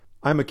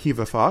I'm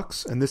Akiva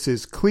Fox, and this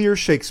is Clear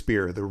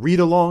Shakespeare, the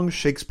read-along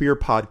Shakespeare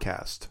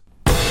podcast.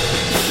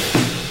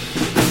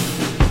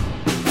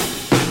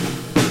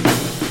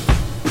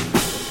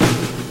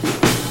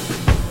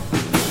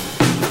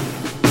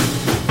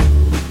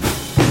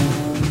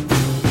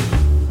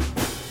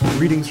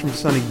 Greetings from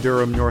sunny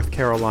Durham, North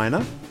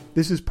Carolina.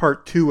 This is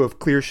part 2 of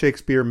Clear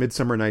Shakespeare,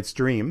 Midsummer Night's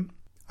Dream.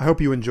 I hope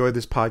you enjoyed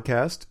this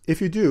podcast. If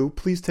you do,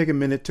 please take a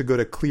minute to go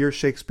to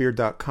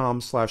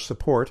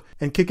clearshakespeare.com/support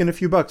and kick in a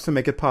few bucks to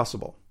make it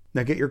possible.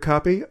 Now get your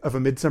copy of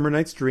A Midsummer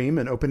Night's Dream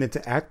and open it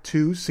to Act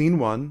 2, Scene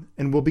 1,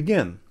 and we'll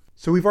begin.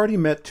 So we've already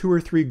met 2 or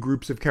 3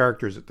 groups of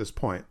characters at this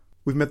point.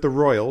 We've met the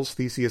royals,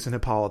 Theseus and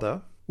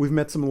Hippolyta. We've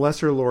met some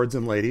lesser lords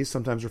and ladies,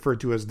 sometimes referred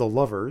to as the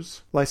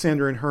lovers,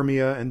 Lysander and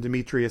Hermia and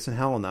Demetrius and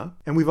Helena.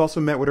 And we've also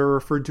met what are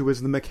referred to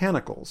as the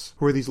mechanicals,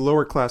 who are these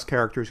lower-class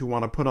characters who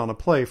want to put on a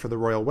play for the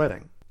royal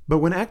wedding. But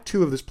when Act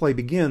 2 of this play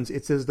begins,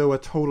 it's as though a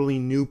totally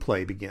new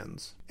play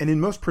begins. And in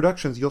most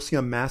productions, you'll see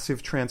a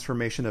massive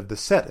transformation of the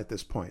set at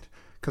this point,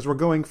 because we're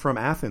going from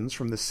Athens,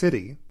 from the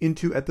city,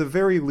 into, at the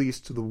very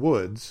least, the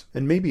woods,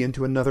 and maybe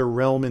into another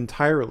realm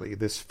entirely,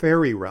 this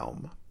fairy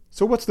realm.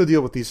 So what's the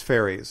deal with these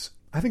fairies?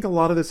 I think a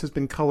lot of this has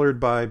been colored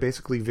by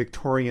basically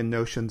Victorian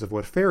notions of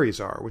what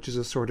fairies are, which is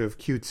a sort of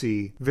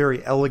cutesy,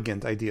 very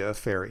elegant idea of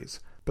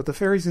fairies. But the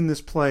fairies in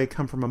this play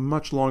come from a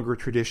much longer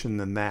tradition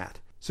than that.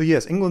 So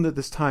yes, England at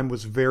this time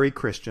was very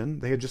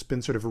Christian. They had just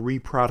been sort of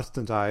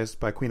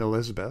re-Protestantized by Queen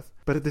Elizabeth.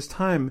 But at this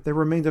time, there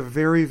remained a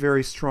very,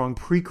 very strong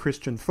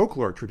pre-Christian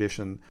folklore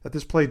tradition that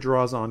this play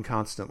draws on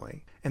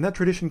constantly. And that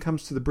tradition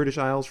comes to the British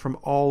Isles from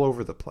all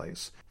over the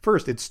place.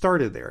 First, it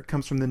started there. It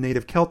comes from the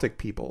native Celtic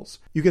peoples.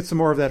 You get some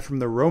more of that from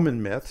the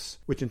Roman myths,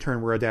 which in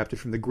turn were adapted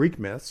from the Greek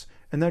myths,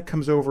 and that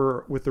comes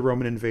over with the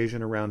Roman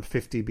invasion around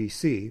 50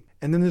 BC.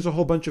 And then there's a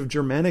whole bunch of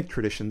Germanic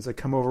traditions that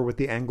come over with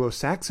the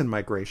Anglo-Saxon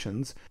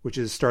migrations, which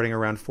is starting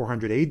around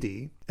 400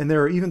 AD. And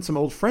there are even some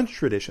old French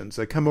traditions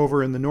that come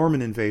over in the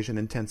Norman invasion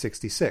in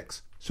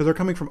 1066. So they're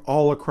coming from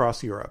all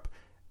across Europe.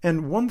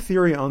 And one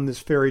theory on this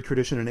fairy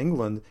tradition in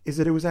England is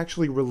that it was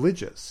actually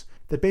religious.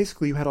 That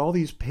basically you had all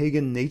these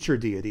pagan nature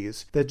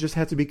deities that just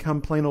had to become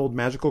plain old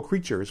magical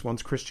creatures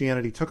once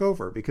Christianity took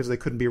over because they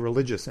couldn't be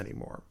religious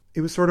anymore.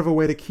 It was sort of a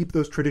way to keep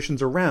those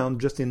traditions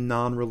around just in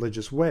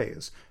non-religious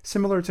ways,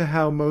 similar to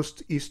how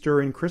most Easter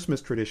and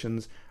Christmas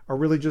traditions are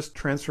really just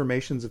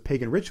transformations of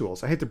pagan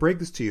rituals. I hate to break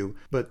this to you,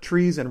 but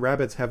trees and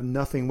rabbits have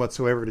nothing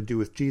whatsoever to do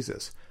with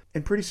Jesus.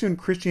 And pretty soon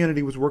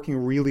Christianity was working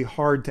really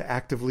hard to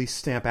actively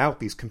stamp out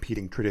these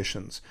competing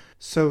traditions.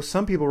 So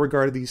some people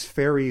regarded these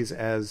fairies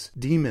as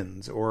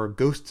demons or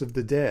ghosts of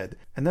the dead,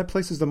 and that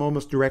places them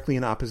almost directly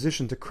in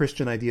opposition to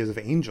Christian ideas of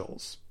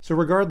angels. So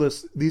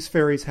regardless, these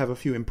fairies have a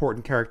few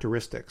important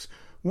characteristics.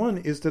 One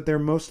is that they're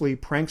mostly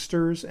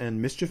pranksters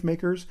and mischief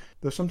makers,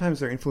 though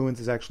sometimes their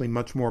influence is actually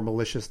much more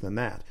malicious than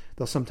that.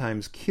 They'll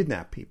sometimes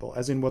kidnap people,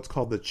 as in what's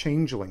called the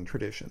changeling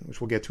tradition, which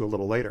we'll get to a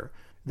little later.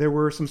 There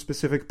were some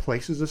specific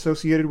places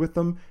associated with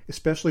them,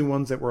 especially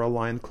ones that were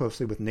aligned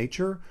closely with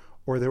nature,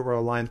 or that were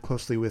aligned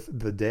closely with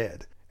the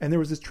dead. And there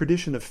was this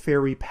tradition of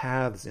fairy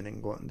paths in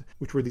England,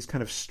 which were these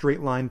kind of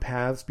straight-line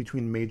paths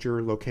between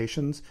major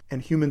locations,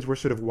 and humans were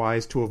sort of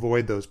wise to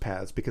avoid those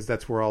paths because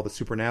that's where all the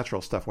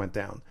supernatural stuff went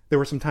down. There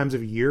were some times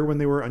of year when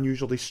they were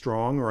unusually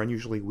strong or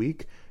unusually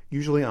weak,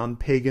 usually on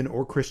pagan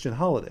or Christian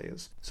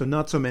holidays. So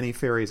not so many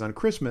fairies on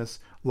Christmas,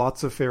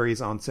 lots of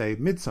fairies on, say,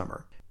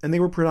 Midsummer. And they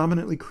were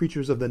predominantly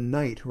creatures of the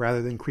night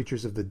rather than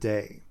creatures of the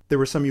day. There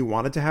were some you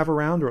wanted to have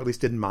around, or at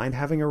least didn't mind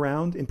having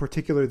around, in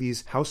particular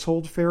these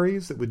household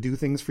fairies that would do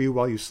things for you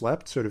while you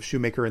slept, sort of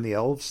Shoemaker and the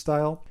Elves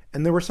style.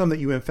 And there were some that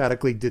you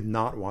emphatically did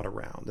not want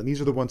around, and these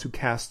are the ones who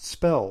cast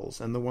spells,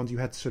 and the ones you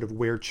had to sort of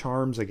wear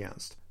charms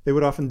against. They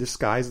would often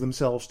disguise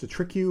themselves to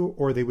trick you,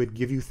 or they would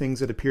give you things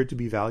that appeared to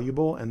be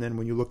valuable, and then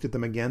when you looked at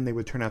them again, they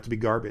would turn out to be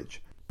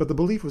garbage. But the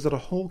belief was that a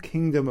whole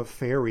kingdom of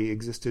fairy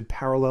existed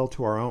parallel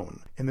to our own,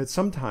 and that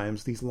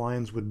sometimes these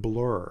lines would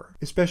blur,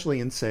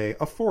 especially in, say,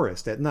 a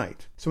forest at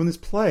night. So in this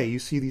play, you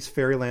see these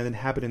fairyland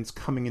inhabitants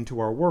coming into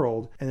our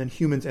world, and then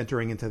humans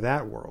entering into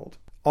that world.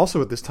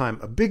 Also at this time,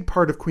 a big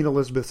part of Queen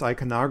Elizabeth's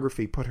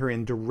iconography put her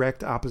in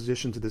direct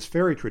opposition to this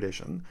fairy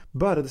tradition,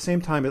 but at the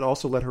same time it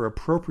also let her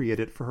appropriate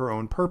it for her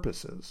own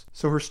purposes.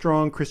 So her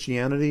strong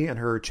Christianity and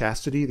her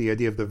chastity, the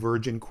idea of the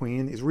Virgin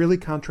Queen, is really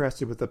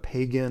contrasted with the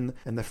pagan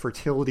and the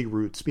fertility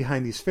roots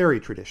behind these fairy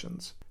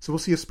traditions. So we'll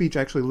see a speech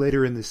actually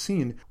later in this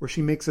scene where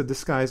she makes a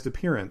disguised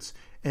appearance,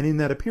 and in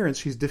that appearance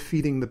she's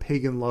defeating the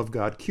pagan love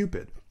god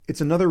Cupid. It's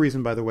another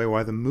reason, by the way,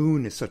 why the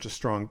moon is such a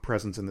strong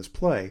presence in this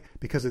play,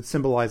 because it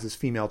symbolizes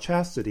female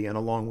chastity, and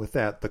along with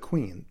that, the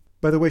queen.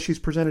 By the way, she's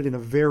presented in a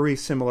very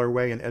similar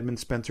way in Edmund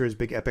Spenser's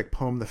big epic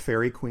poem, The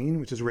Faerie Queene,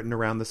 which is written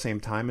around the same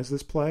time as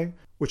this play,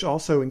 which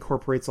also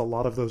incorporates a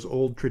lot of those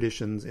old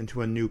traditions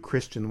into a new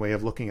Christian way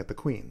of looking at the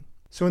queen.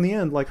 So in the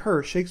end, like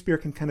her, Shakespeare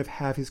can kind of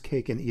have his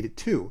cake and eat it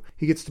too.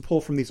 He gets to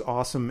pull from these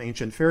awesome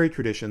ancient fairy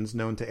traditions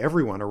known to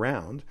everyone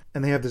around,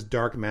 and they have this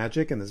dark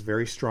magic and this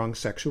very strong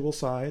sexual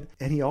side,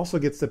 and he also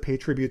gets to pay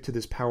tribute to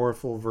this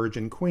powerful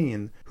virgin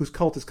queen whose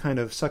cult is kind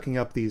of sucking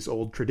up these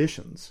old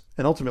traditions.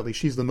 And ultimately,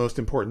 she's the most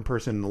important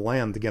person in the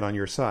land to get on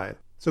your side.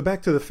 So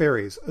back to the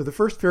fairies. The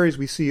first fairies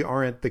we see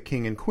aren't the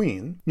king and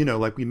queen,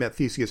 like we met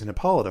Theseus and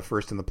Hippolyta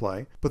first in the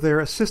play, but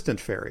they're assistant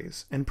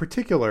fairies. In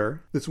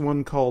particular, this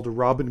one called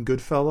Robin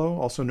Goodfellow,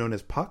 also known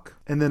as Puck,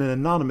 and then an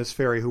anonymous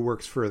fairy who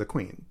works for the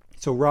queen.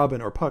 So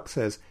Robin, or Puck,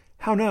 says,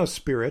 "How now,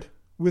 spirit?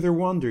 Whither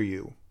wander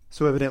you?"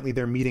 So evidently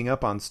they're meeting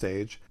up on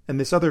stage, and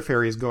this other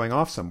fairy is going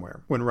off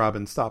somewhere when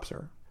Robin stops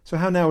her. So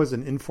how now is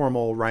an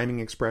informal rhyming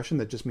expression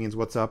that just means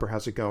what's up or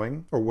how's it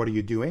going, or what are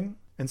you doing?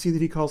 And see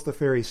that he calls the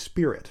fairy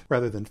spirit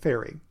rather than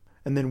fairy.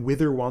 And then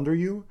whither wander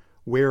you?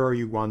 Where are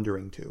you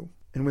wandering to?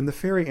 And when the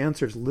fairy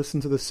answers, listen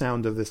to the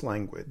sound of this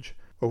language.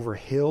 Over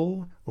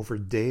hill, over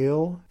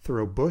dale,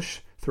 through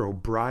bush, through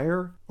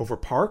briar, over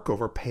park,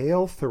 over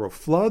pale, through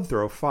flood,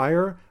 through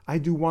fire, I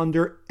do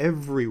wander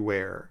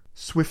everywhere,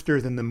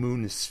 swifter than the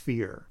moon's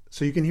sphere.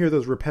 So you can hear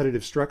those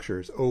repetitive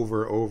structures,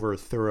 over,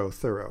 thorough.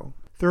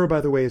 Thorough,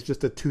 by the way, is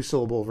just a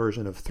two-syllable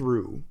version of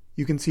through.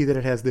 You can see that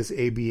it has this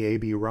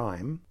A-B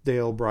rhyme,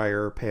 dale,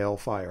 briar, pale,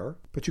 fire,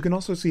 but you can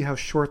also see how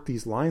short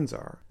these lines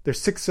are. They're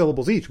 6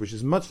 syllables each, which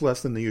is much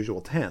less than the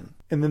usual 10.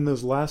 And then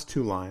those last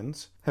 2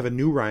 lines have a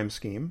new rhyme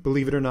scheme.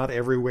 Believe it or not,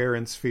 everywhere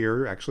and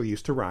sphere actually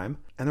used to rhyme,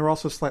 and they're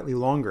also slightly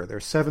longer. They're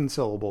 7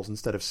 syllables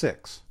instead of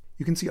 6.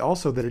 You can see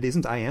also that it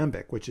isn't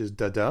iambic, which is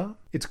da-da.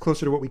 It's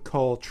closer to what we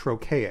call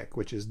trochaic,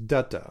 which is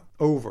da-da,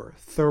 over,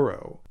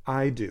 thorough,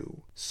 I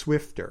do,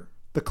 swifter.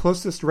 The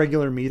closest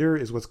regular meter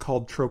is what's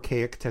called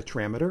trochaic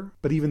tetrameter,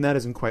 but even that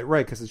isn't quite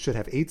right because it should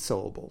have 8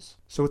 syllables.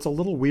 So it's a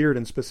little weird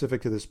and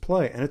specific to this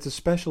play, and it's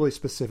especially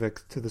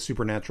specific to the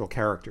supernatural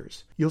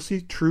characters. You'll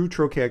see true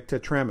trochaic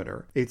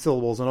tetrameter, 8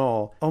 syllables in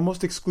all,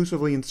 almost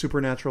exclusively in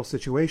supernatural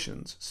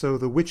situations. So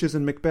the witches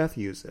in Macbeth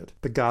use it.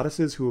 The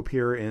goddesses who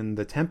appear in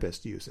The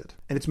Tempest use it.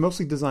 And it's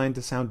mostly designed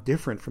to sound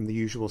different from the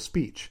usual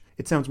speech.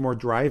 It sounds more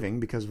driving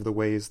because of the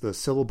ways the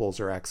syllables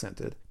are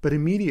accented. But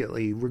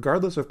immediately,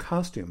 regardless of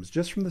costumes,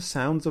 just from the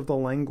sounds of the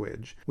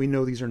language, we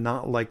know these are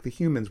not like the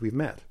humans we've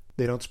met.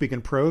 They don't speak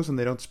in prose and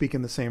they don't speak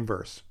in the same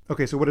verse.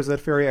 Okay, so what is that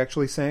fairy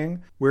actually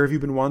saying? Where have you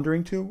been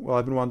wandering to? Well,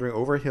 I've been wandering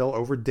over hill,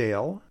 over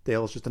dale.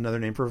 Dale is just another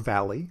name for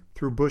valley.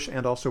 Through bush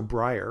and also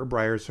briar.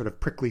 Briar is sort of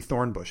prickly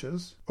thorn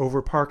bushes.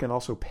 Over park and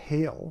also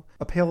pale.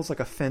 A pale is like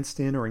a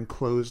fenced-in or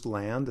enclosed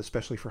land,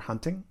 especially for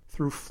hunting.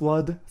 Through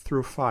flood,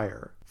 through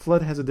fire.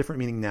 Flood has a different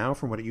meaning now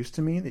from what it used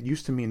to mean. It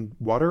used to mean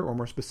water, or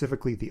more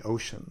specifically, the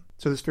ocean.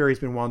 So this fairy's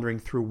been wandering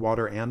through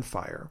water and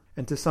fire.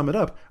 And to sum it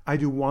up, I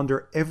do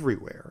wander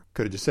everywhere.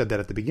 Could have just said that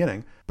at the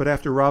beginning. But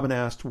after Robin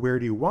asked, where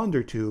do you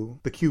wander to?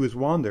 The cue is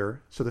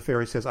wander, so the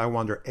fairy says, I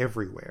wander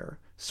everywhere.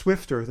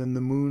 Swifter than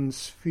the moon's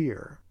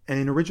sphere. And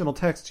in original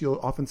texts,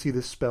 you'll often see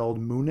this spelled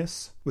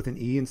moonis, with an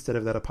E instead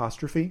of that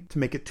apostrophe, to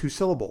make it 2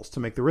 syllables, to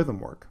make the rhythm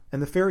work. And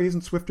the fairy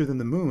isn't swifter than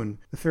the moon,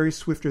 the fairy's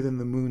swifter than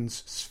the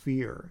moon's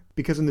sphere.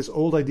 Because in this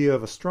old idea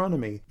of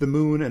astronomy, the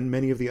moon and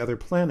many of the other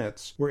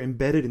planets were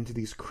embedded into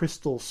these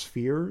crystal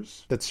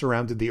spheres that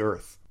surrounded the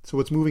Earth. So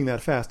what's moving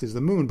that fast is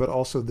the moon, but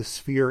also the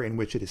sphere in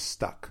which it is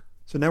stuck.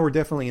 So now we're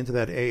definitely into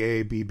that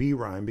AABB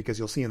rhyme, because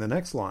you'll see in the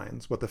next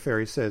lines what the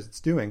fairy says it's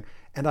doing.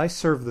 And I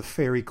serve the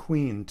fairy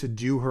queen to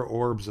dew her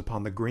orbs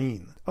upon the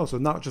green. Oh, so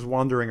not just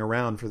wandering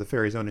around for the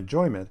fairy's own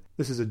enjoyment.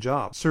 This is a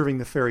job, serving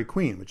the fairy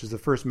queen, which is the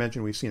first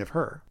mention we've seen of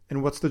her.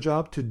 And what's the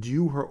job? To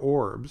dew her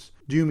orbs.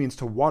 Dew means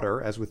to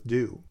water, as with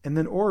dew. And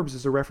then orbs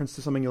is a reference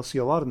to something you'll see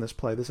a lot in this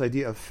play, this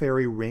idea of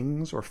fairy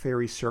rings or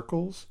fairy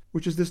circles,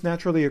 which is this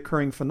naturally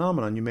occurring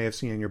phenomenon you may have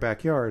seen in your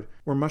backyard,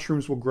 where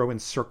mushrooms will grow in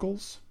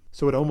circles.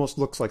 So it almost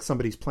looks like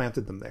somebody's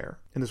planted them there.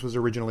 And this was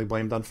originally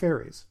blamed on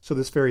fairies. So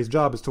this fairy's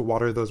job is to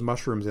water those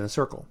mushrooms in a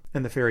circle.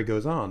 And the fairy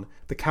goes on,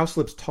 the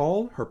cowslips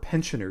tall, her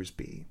pensioners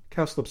be.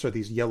 Cowslips are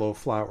these yellow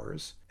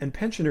flowers. And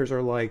pensioners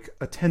are like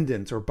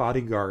attendants or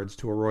bodyguards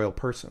to a royal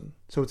person.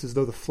 So it's as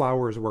though the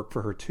flowers work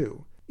for her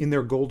too. In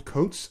their gold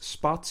coats,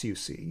 spots you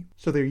see.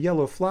 So they're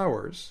yellow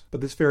flowers,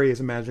 but this fairy is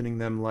imagining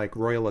them like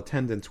royal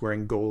attendants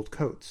wearing gold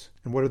coats.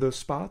 And what are those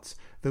spots?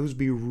 Those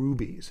be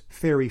rubies,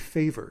 fairy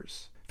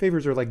favors.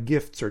 Favors are like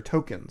gifts or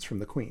tokens from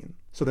the queen.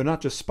 So they're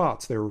not just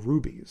spots, they're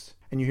rubies.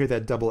 And you hear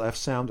that double F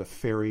sound of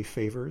fairy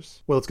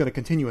favors? Well, it's going to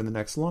continue in the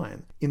next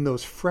line. In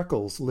those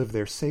freckles live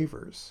their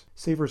savors.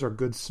 Savors are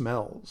good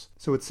smells.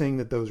 So it's saying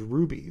that those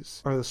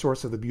rubies are the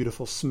source of the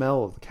beautiful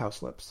smell of the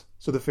cowslips.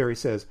 So the fairy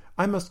says,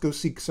 I must go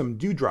seek some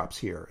dewdrops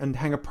here, and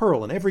hang a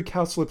pearl in every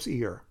cowslip's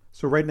ear.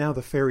 So right now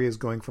the fairy is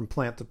going from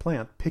plant to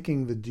plant,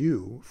 picking the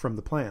dew from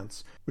the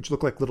plants, which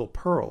look like little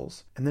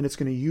pearls, and then it's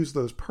going to use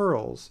those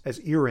pearls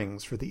as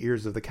earrings for the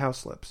ears of the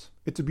cowslips.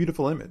 It's a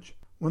beautiful image.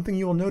 One thing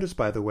you will notice,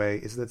 by the way,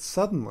 is that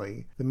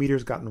suddenly the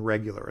meter's gotten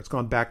regular. It's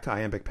gone back to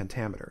iambic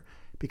pentameter.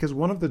 because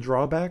one of the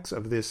drawbacks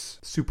of this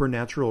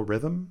supernatural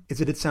rhythm is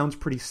that it sounds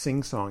pretty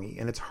sing-songy,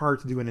 and it's hard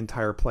to do an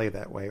entire play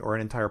that way, or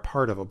an entire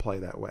part of a play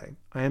that way.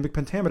 Iambic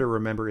pentameter,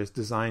 remember, is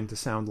designed to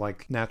sound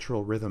like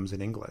natural rhythms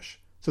in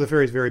English. So the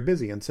fairy's very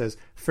busy and says,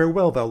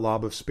 "Farewell, thou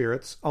lob of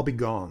spirits, I'll be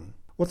gone."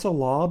 What's a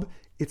lob?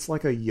 It's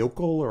like a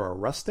yokel or a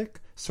rustic,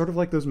 sort of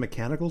like those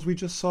mechanicals we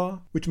just saw,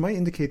 which might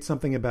indicate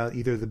something about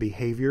either the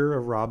behavior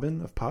of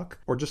Robin, of Puck,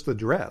 or just the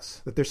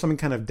dress, that there's something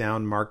kind of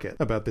down market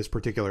about this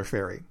particular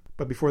fairy.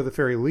 But before the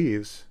fairy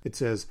leaves, it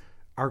says,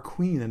 "Our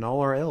queen and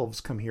all our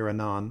elves come here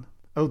anon."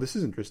 Oh, this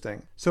is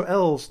interesting. So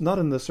elves, not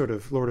in the sort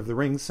of Lord of the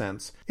Rings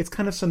sense, it's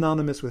kind of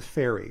synonymous with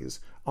fairies,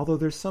 although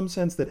there's some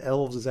sense that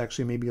elves is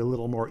actually maybe a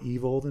little more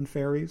evil than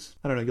fairies.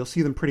 I don't know, you'll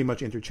see them pretty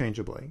much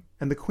interchangeably.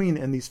 And the queen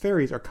and these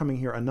fairies are coming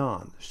here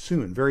anon,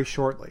 soon, very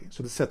shortly,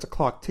 so this sets a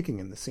clock ticking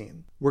in the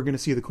scene. We're going to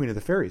see the queen of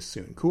the fairies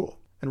soon, cool.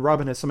 And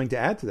Robin has something to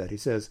add to that. He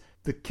says,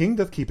 "The king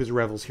doth keep his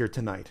revels here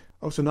tonight."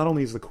 Oh, so not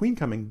only is the queen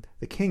coming,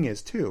 the king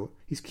is too.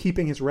 He's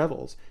keeping his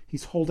revels.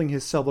 He's holding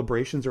his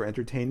celebrations or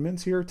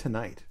entertainments here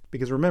tonight.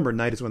 Because remember,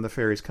 night is when the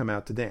fairies come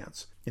out to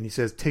dance. And he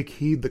says, "Take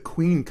heed the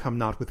queen come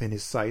not within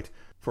his sight,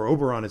 for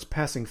Oberon is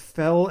passing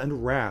fell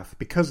and wrath,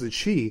 because that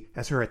she,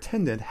 as her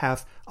attendant,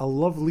 hath a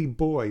lovely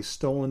boy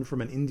stolen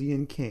from an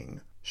Indian king.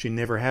 She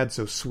never had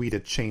so sweet a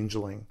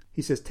changeling."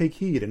 He says, take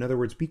heed. In other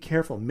words, be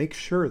careful. Make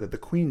sure that the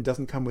queen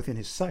doesn't come within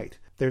his sight.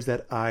 There's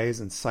that eyes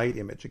and sight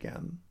image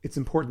again. It's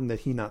important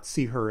that he not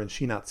see her and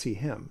she not see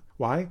him.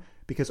 Why?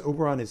 Because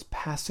Oberon is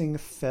passing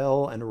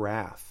fell and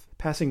wrath.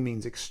 Passing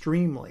means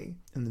extremely,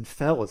 and then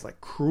fell is like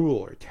cruel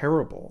or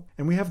terrible.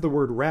 And we have the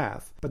word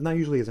wrath, but not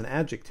usually as an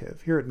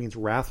adjective. Here it means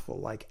wrathful,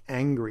 like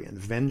angry and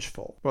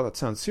vengeful. Well, that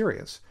sounds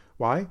serious.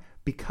 Why?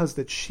 Because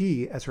that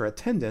she, as her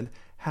attendant,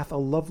 hath a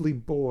lovely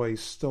boy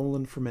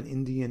stolen from an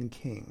Indian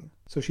king.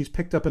 So she's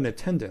picked up an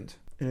attendant,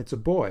 and it's a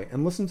boy.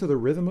 And listen to the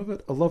rhythm of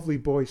it. A lovely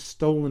boy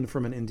stolen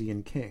from an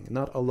Indian king,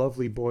 not a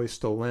lovely boy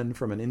stolen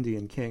from an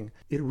Indian king.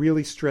 It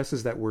really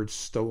stresses that word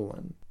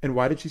stolen. And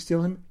why did she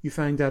steal him? You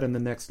find out in the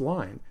next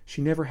line.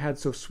 She never had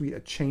so sweet a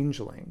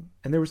changeling.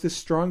 And there was this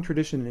strong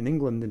tradition in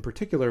England in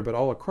particular, but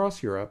all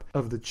across Europe,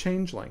 of the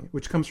changeling,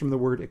 which comes from the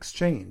word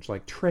exchange,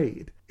 like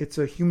trade. It's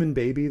a human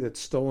baby that's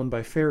stolen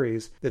by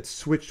fairies that's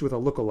switched with a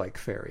look-alike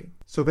fairy.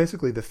 So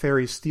basically the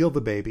fairies steal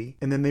the baby,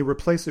 and then they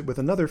replace it with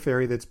another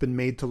fairy that's been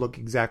made to look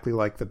exactly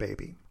like the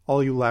baby.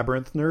 All you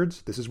Labyrinth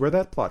nerds, this is where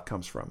that plot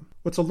comes from.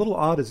 What's a little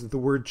odd is that the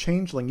word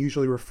changeling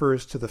usually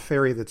refers to the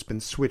fairy that's been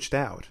switched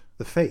out,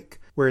 the fake,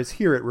 whereas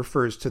here it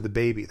refers to the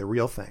baby, the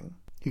real thing.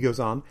 He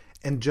goes on,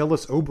 "And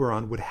jealous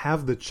Oberon would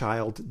have the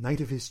child knight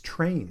of his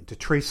train to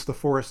trace the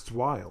forests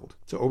wild."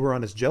 So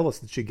Oberon is jealous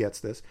that she gets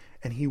this,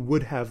 and he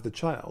would have the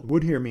child.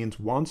 Would here means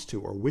wants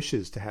to or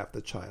wishes to have the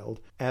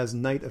child as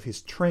knight of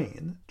his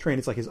train. Train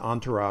is like his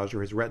entourage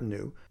or his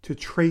retinue. To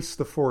trace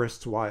the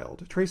forests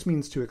wild. Trace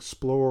means to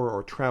explore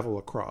or travel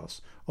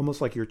across,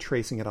 almost like you're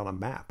tracing it on a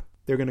map.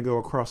 They're going to go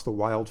across the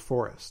wild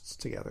forests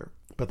together.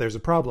 But there's a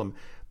problem.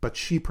 But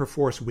she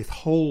perforce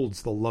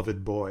withholds the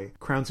loved boy,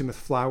 crowns him with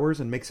flowers,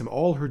 and makes him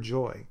all her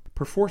joy.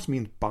 Perforce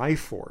means by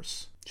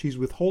force. She's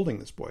withholding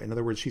this boy. In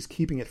other words, she's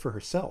keeping it for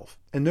herself.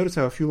 And notice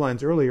how a few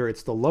lines earlier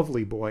it's the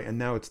lovely boy, and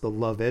now it's the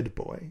loved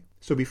boy.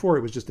 So before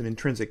it was just an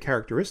intrinsic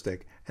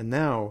characteristic, and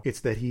now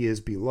it's that he is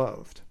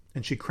beloved.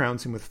 And she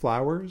crowns him with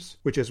flowers,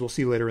 which as we'll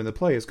see later in the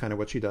play is kind of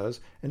what she does,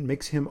 and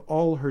makes him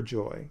all her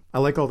joy. I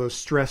like all those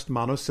stressed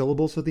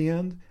monosyllables at the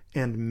end,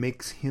 and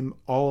makes him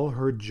all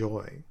her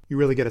joy. You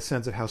really get a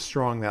sense of how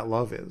strong that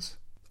love is.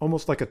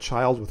 Almost like a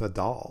child with a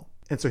doll.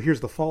 And so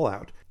here's the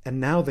fallout. "And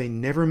now they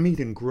never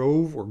meet in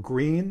grove or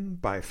green,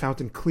 by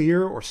fountain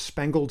clear or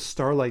spangled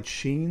starlight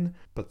sheen,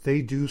 but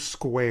they do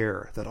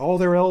square, that all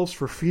their elves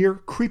for fear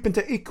creep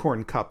into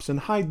acorn cups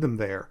and hide them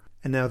there.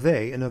 And now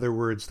they," in other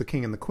words, the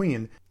king and the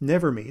queen,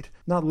 "never meet."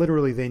 Not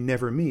literally they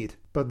never meet,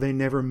 but they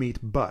never meet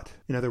but.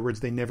 In other words,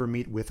 they never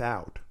meet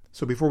without.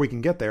 So before we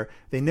can get there,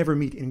 they never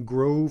meet in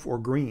grove or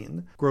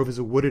green. Grove is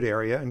a wooded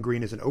area and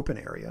green is an open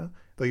area,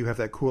 though you have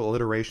that cool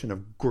alliteration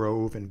of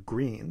grove and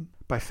green.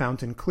 By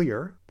fountain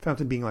clear,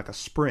 fountain being like a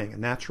spring, a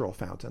natural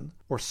fountain,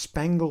 or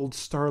spangled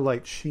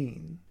starlight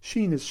sheen.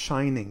 Sheen is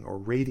shining or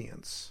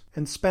radiance.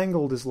 And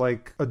spangled is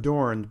like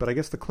adorned, but I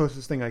guess the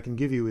closest thing I can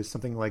give you is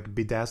something like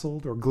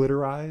bedazzled or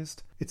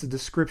glitterized. It's a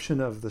description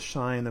of the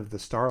shine of the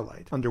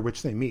starlight under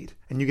which they meet.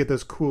 And you get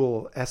those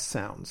cool S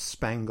sounds,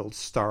 spangled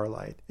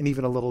starlight, and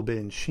even a little bit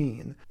in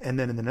sheen. And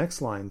then in the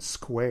next line,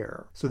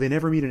 square. So they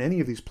never meet in any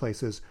of these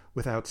places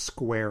without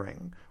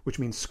squaring, which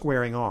means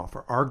squaring off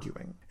or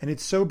arguing. And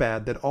it's so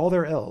bad that all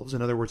their elves,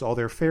 in other words all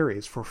their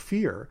fairies, for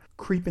fear,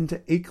 creep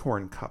into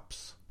acorn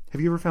cups. Have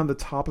you ever found the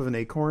top of an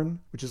acorn,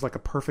 which is like a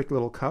perfect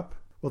little cup?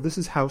 Well, this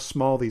is how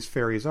small these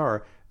fairies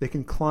are. They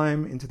can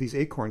climb into these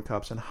acorn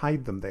cups and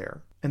hide them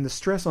there. And the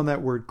stress on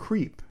that word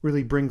creep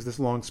really brings this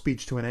long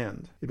speech to an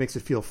end. It makes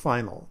it feel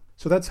final.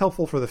 So that's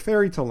helpful for the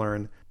fairy to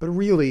learn, but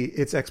really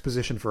it's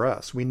exposition for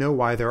us. We know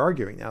why they're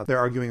arguing now. They're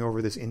arguing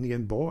over this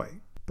Indian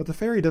boy. But the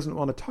fairy doesn't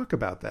want to talk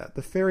about that.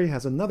 The fairy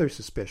has another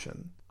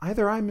suspicion.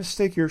 "Either I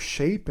mistake your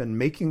shape and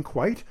making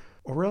quite,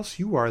 or else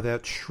you are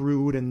that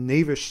shrewd and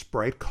knavish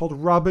sprite called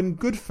Robin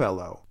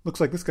Goodfellow. Looks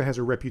like this guy has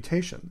a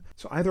reputation.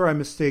 So either I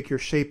mistake your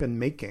shape and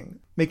making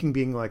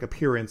being like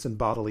appearance and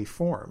bodily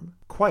form,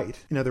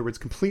 quite, in other words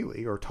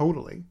completely or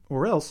totally,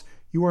 or else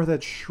you are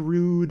that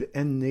shrewd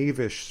and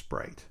knavish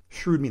sprite.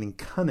 Shrewd meaning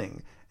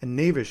cunning, and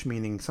knavish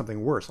meaning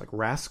something worse, like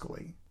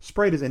rascally.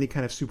 Sprite is any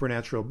kind of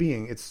supernatural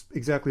being. It's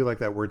exactly like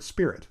that word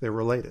spirit. They're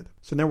related.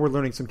 So now we're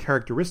learning some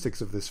characteristics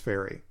of this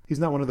fairy. He's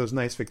not one of those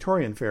nice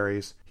Victorian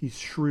fairies. He's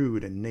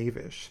shrewd and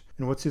knavish.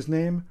 And what's his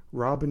name?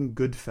 Robin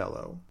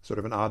Goodfellow. Sort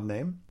of an odd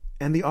name.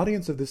 And the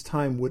audience of this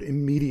time would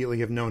immediately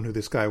have known who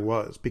this guy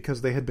was,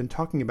 because they had been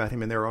talking about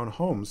him in their own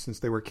homes since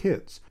they were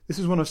kids. This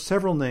is one of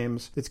several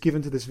names that's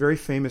given to this very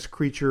famous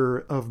creature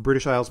of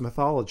British Isles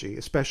mythology,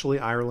 especially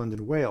Ireland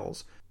and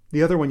Wales.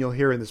 The other one you'll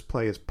hear in this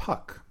play is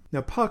Puck.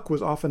 Now, Puck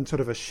was often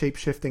sort of a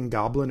shape-shifting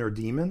goblin or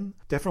demon,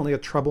 definitely a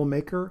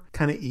troublemaker,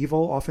 kind of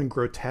evil, often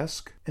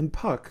grotesque, and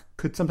Puck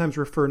could sometimes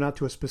refer not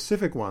to a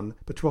specific one,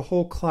 but to a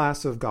whole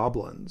class of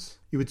goblins.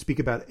 You would speak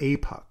about a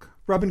Puck.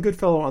 Robin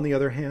Goodfellow, on the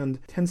other hand,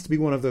 tends to be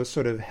one of those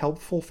sort of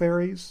helpful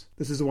fairies.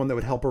 This is the one that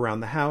would help around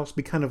the house,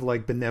 be kind of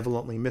like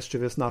benevolently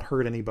mischievous, not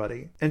hurt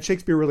anybody. And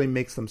Shakespeare really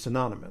makes them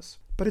synonymous.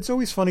 But it's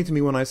always funny to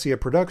me when I see a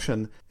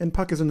production, and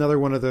Puck is another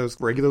one of those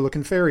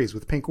regular-looking fairies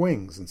with pink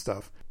wings and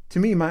stuff. To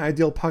me, my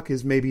ideal Puck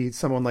is maybe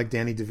someone like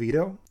Danny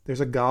DeVito.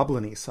 There's a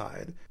goblin-y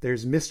side.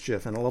 There's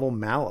mischief and a little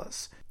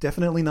malice.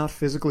 Definitely not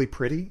physically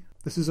pretty.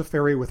 This is a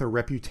fairy with a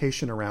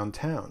reputation around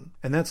town.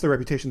 And that's the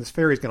reputation this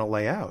fairy's going to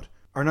lay out.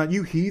 Are not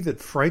you he that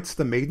frights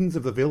the maidens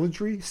of the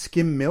villagery,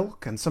 skim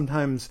milk, and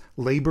sometimes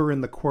labour in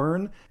the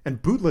quern,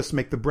 and bootless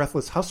make the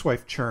breathless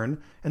huswife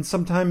churn, and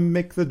sometime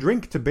make the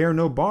drink to bear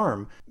no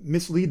barm,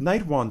 mislead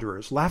night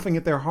wanderers, laughing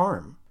at their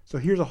harm? So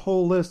here's a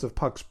whole list of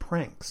Puck's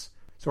pranks.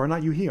 So are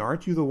not you he?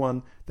 Aren't you the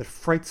one that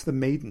frights the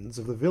maidens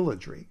of the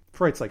villagery?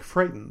 Frights like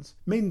frightens.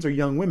 Maidens are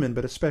young women,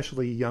 but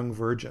especially young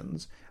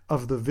virgins.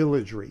 Of the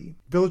villagery.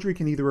 Villagery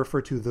can either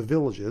refer to the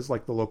villages,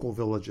 like the local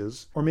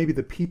villages, or maybe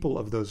the people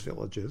of those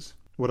villages.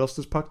 What else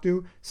does Puck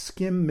do?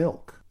 Skim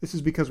milk. This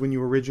is because when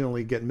you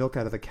originally get milk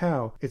out of the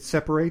cow, it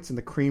separates and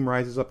the cream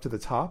rises up to the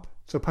top.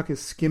 So Puck is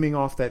skimming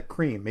off that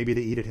cream, maybe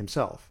to eat it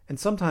himself. And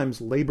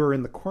sometimes labor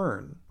in the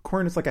quern.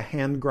 Quern is like a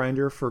hand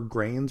grinder for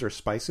grains or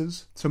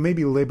spices. So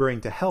maybe laboring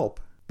to help,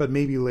 but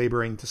maybe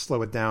laboring to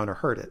slow it down or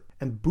hurt it.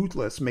 And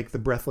bootless make the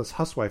breathless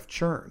huswife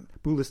churn.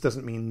 Bootless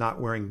doesn't mean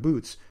not wearing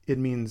boots. It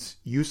means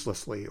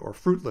uselessly or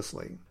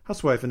fruitlessly.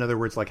 Huswife, in other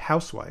words, like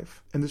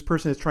housewife. And this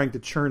person is trying to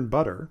churn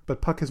butter,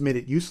 but Puck has made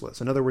it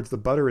useless. In other words, the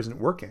butter isn't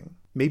working.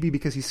 Maybe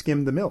because he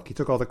skimmed the milk. He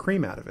took all the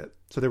cream out of it.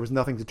 So there was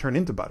nothing to turn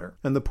into butter.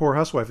 And the poor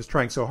housewife is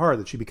trying so hard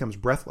that she becomes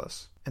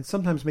breathless. And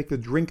sometimes make the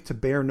drink to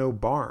bear no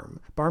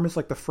barm. Barm is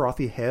like the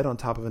frothy head on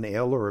top of an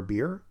ale or a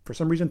beer. For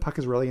some reason, Puck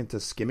is really into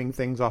skimming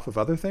things off of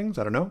other things.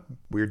 I don't know.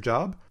 Weird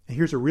job. And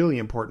here's a really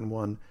important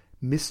one.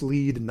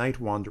 Mislead night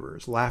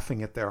wanderers,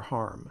 laughing at their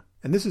harm.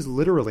 And this is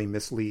literally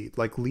mislead,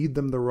 like lead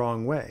them the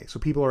wrong way. So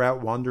people are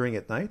out wandering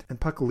at night, and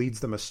Puck leads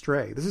them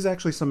astray. This is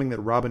actually something that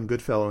Robin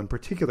Goodfellow in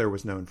particular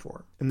was known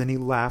for. And then he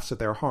laughs at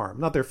their harm.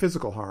 Not their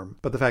physical harm,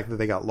 but the fact that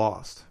they got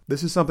lost.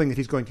 This is something that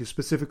he's going to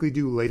specifically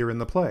do later in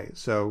the play,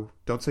 so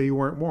don't say you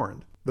weren't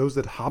warned. Those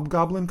that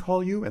hobgoblin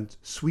call you, and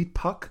sweet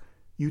Puck,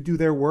 you do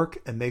their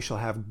work, and they shall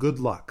have good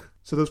luck.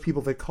 So those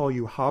people that call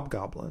you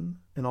hobgoblin,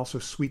 and also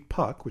sweet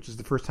Puck, which is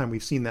the first time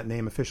we've seen that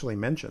name officially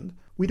mentioned,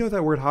 we know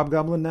that word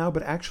hobgoblin now,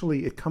 but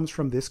actually it comes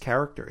from this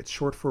character. It's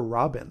short for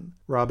Robin.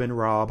 Robin,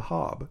 Rob,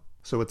 Hob.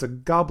 So it's a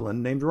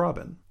goblin named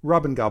Robin.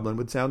 Robin Goblin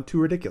would sound too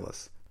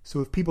ridiculous.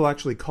 So if people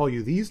actually call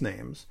you these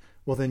names,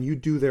 well then you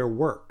do their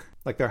work,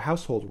 like their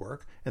household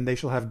work, and they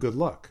shall have good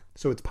luck.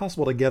 So it's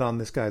possible to get on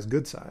this guy's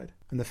good side.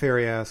 And the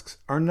fairy asks,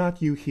 "Are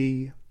not you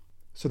he?"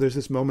 So there's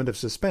this moment of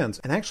suspense,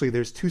 and actually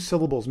there's 2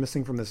 syllables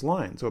missing from this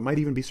line, so it might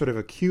even be sort of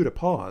a cue to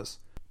pause.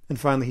 And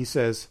finally he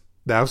says,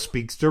 "Thou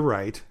speak'st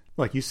aright,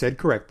 like you said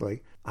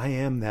correctly. I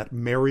am that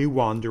merry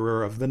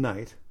wanderer of the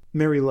night."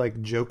 Merry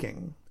like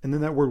joking. And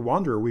then that word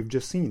wanderer we've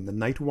just seen, the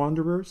night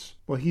wanderers.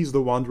 Well, he's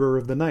the wanderer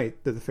of the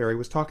night that the fairy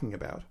was talking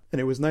about. And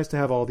it was nice to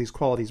have all these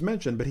qualities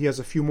mentioned, but he has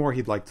a few more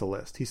he'd like to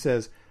list. He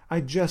says,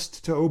 "I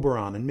jest to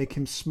Oberon and make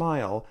him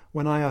smile,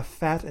 when I a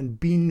fat and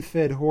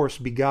bean-fed horse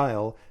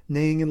beguile,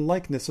 neighing in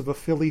likeness of a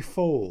filly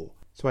foal."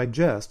 So I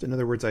jest, in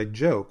other words I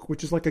joke,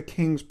 which is like a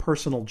king's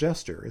personal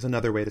jester, is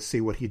another way to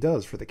see what he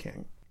does for the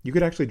king. You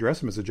could actually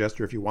dress him as a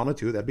jester if you wanted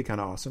to, that'd be kind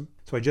of awesome.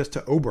 So I jest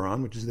to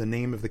Oberon, which is the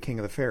name of the king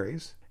of the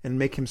fairies, and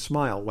make him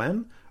smile.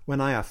 When?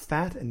 When I a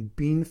fat and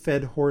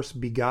bean-fed horse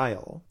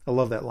beguile. I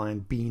love that line,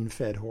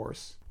 bean-fed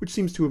horse, which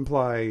seems to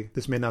imply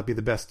this may not be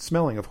the best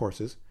smelling of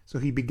horses. So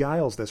he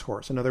beguiles this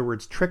horse, in other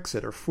words, tricks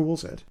it or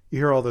fools it. You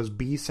hear all those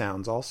B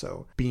sounds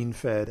also,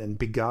 bean-fed and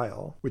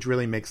beguile, which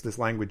really makes this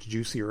language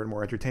juicier and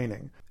more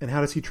entertaining. And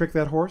how does he trick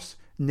that horse?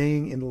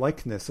 Neighing in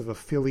likeness of a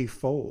filly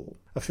foal.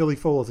 A filly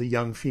foal is a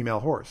young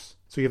female horse.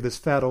 So you have this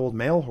fat old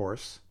male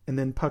horse, and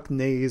then Puck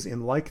neighs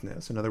in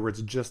likeness, in other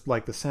words, just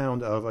like the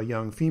sound of a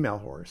young female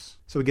horse.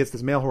 So he gets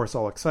this male horse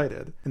all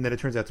excited, and then it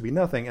turns out to be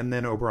nothing, and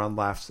then Oberon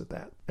laughs at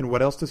that. And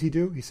what else does he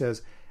do? He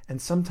says,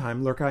 And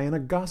sometime lurk I in a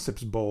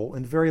gossip's bowl,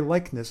 in very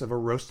likeness of a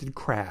roasted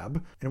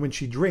crab, and when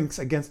she drinks,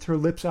 against her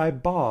lips I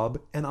bob,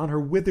 and on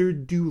her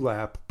withered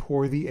dewlap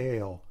pour the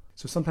ale.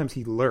 So sometimes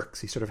he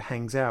lurks, he sort of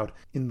hangs out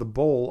in the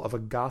bowl of a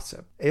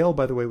gossip. Ale,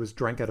 by the way, was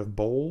drank out of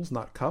bowls,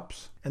 not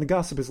cups. And a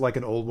gossip is like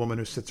an old woman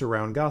who sits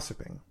around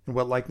gossiping. And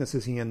what likeness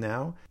is he in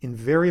now? In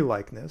very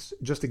likeness,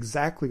 just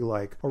exactly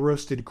like a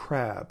roasted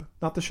crab.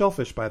 Not the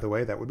shellfish, by the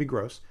way, that would be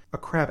gross. A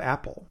crab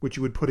apple, which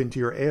you would put into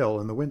your ale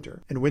in the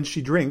winter. And when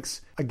she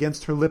drinks,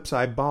 against her lips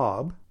I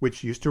bob,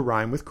 which used to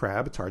rhyme with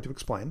crab, it's hard to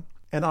explain.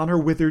 And on her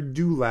withered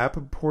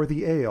dewlap pour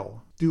the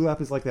ale. Dewlap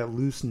is like that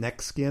loose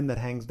neck skin that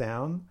hangs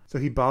down. So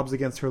he bobs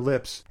against her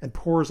lips and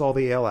pours all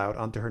the ale out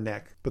onto her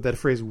neck. But that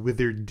phrase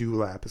withered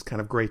dewlap is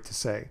kind of great to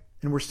say.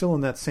 And we're still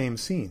in that same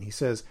scene. He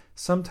says,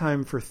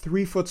 sometime for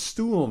 3-foot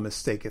stool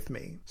mistaketh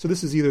me. So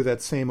this is either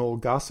that same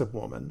old gossip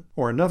woman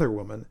or another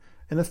woman.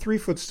 And a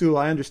 3-foot stool,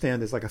 I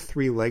understand, is like a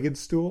 3-legged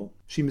stool.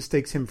 She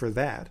mistakes him for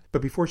that.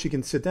 But before she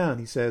can sit down,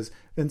 he says,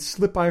 then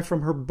slip I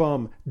from her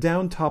bum,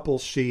 down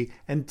topples she,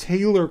 and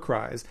Taylor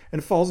cries,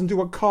 and falls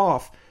into a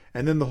cough.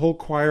 And then the whole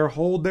choir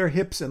hold their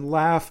hips and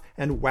laugh,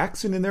 and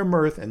waxen in their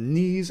mirth, and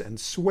knees, and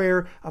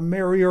swear a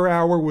merrier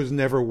hour was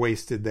never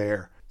wasted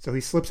there. So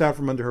he slips out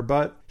from under her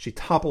butt, she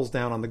topples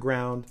down on the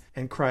ground,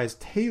 and cries,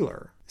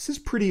 Taylor. This is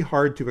pretty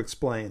hard to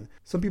explain.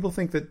 Some people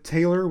think that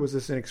tailor was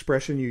this an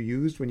expression you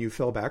used when you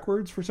fell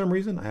backwards for some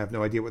reason. I have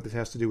no idea what this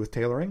has to do with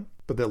tailoring,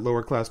 but that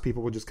lower class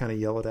people would just kind of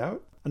yell it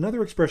out.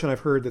 Another expression I've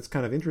heard that's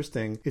kind of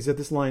interesting is that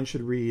this line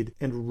should read,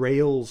 and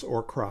rails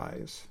or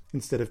cries,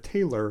 instead of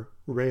tailor,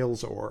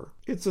 rails or.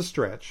 It's a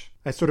stretch.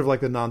 I sort of like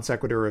the non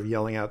sequitur of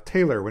yelling out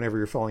Taylor whenever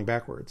you're falling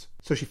backwards.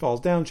 So she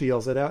falls down, she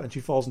yells it out, and she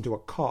falls into a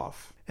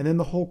cough. And then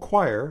the whole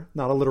choir,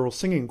 not a literal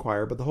singing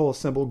choir, but the whole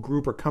assembled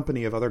group or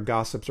company of other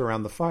gossips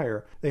around the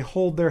fire, they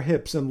hold their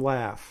hips and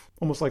laugh,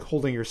 almost like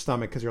holding your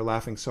stomach because you're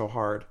laughing so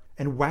hard,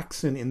 and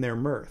waxen in their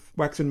mirth.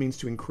 Waxen means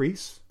to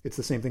increase. It's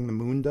the same thing the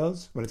moon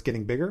does when it's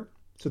getting bigger.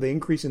 So they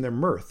increase in their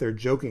mirth, their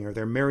joking or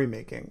their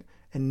merrymaking,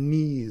 and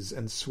neeze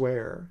and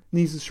swear.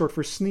 Neeze is short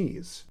for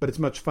sneeze, but it's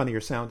much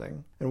funnier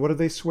sounding. And what do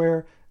they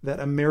swear? That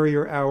a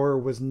merrier hour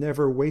was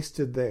never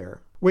wasted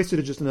there. Wasted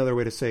is just another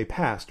way to say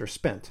past or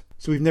spent.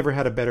 So we've never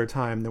had a better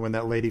time than when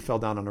that lady fell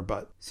down on her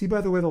butt. See,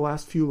 by the way, the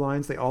last few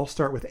lines, they all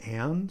start with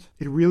and.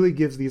 It really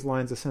gives these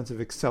lines a sense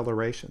of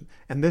acceleration.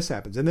 And this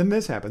happens, and then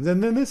this happens,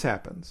 and then this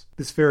happens.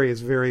 This fairy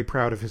is very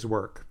proud of his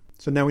work.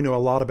 So now we know a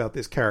lot about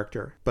this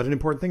character. But an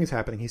important thing is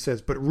happening. He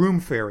says, but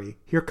room fairy,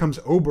 here comes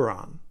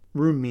Oberon.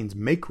 Room means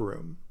make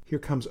room. Here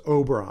comes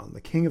Oberon,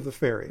 the king of the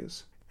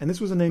fairies. And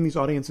this was a name these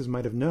audiences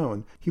might have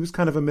known. He was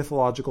kind of a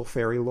mythological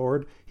fairy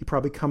lord. He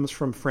probably comes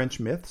from French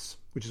myths,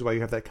 which is why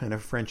you have that kind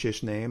of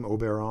Frenchish name,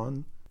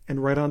 Oberon.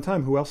 And right on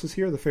time, who else is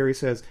here? The fairy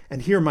says,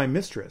 and here my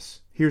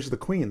mistress. Here's the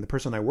queen, the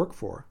person I work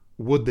for.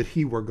 Would that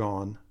he were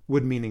gone.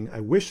 Would meaning I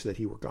wish that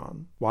he were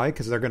gone. Why?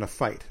 Because they're going to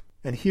fight.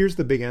 And here's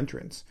the big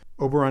entrance.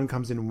 Oberon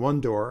comes in one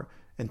door,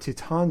 and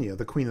Titania,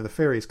 the queen of the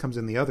fairies, comes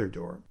in the other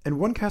door. And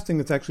one casting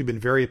that's actually been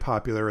very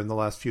popular in the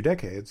last few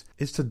decades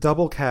is to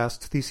double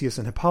cast Theseus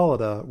and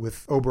Hippolyta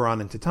with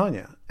Oberon and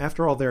Titania.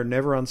 After all, they're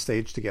never on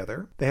stage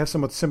together. They have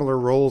somewhat similar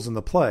roles in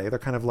the play. They're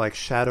kind of like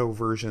shadow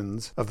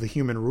versions of the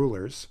human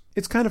rulers.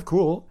 It's kind of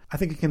cool. I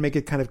think it can make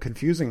it kind of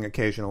confusing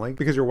occasionally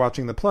because you're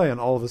watching the play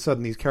and all of a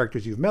sudden these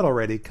characters you've met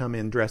already come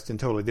in dressed in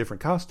totally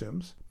different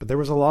costumes. But there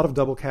was a lot of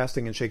double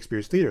casting in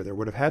Shakespeare's theater. There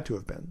would have had to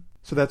have been.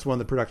 So that's one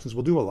the productions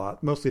will do a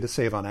lot, mostly to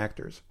save on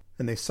actors.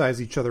 And they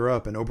size each other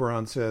up and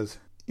Oberon says,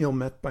 ill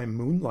met by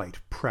moonlight,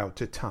 proud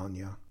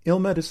Titania. Ill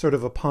met is sort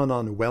of a pun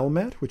on well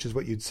met, which is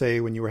what you'd say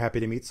when you were happy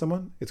to meet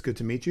someone. It's good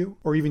to meet you.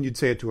 Or even you'd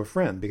say it to a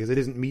friend, because it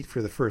isn't meet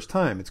for the first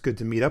time. It's good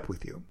to meet up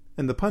with you.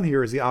 And the pun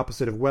here is the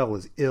opposite of well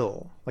is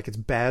ill, like it's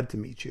bad to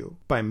meet you.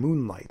 By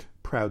moonlight,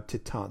 proud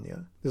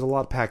Titania. There's a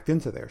lot packed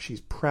into there.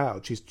 She's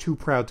proud. She's too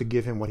proud to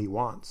give him what he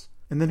wants.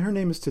 And then her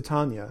name is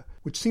Titania,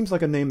 which seems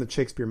like a name that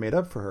Shakespeare made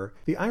up for her.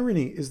 The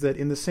irony is that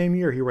in the same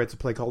year he writes a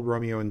play called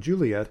Romeo and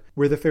Juliet,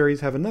 where the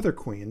fairies have another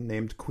queen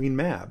named Queen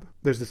Mab.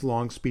 There's this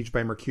long speech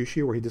by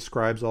Mercutio where he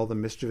describes all the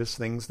mischievous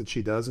things that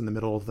she does in the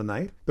middle of the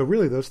night. Though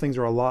really those things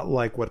are a lot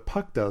like what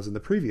Puck does in the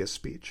previous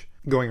speech,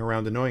 going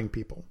around annoying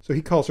people. So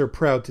he calls her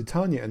proud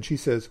Titania, and she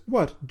says,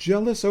 what,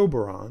 jealous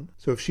Oberon?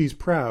 So if she's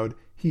proud,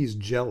 he's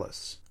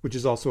jealous, which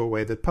is also a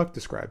way that Puck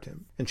described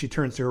him. And she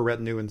turns to her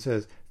retinue and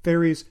says,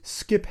 fairies,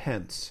 skip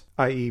hence,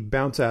 i.e.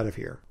 bounce out of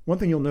here. One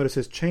thing you'll notice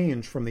has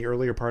changed from the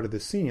earlier part of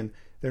this scene.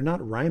 They're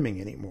not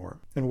rhyming anymore.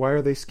 And why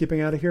are they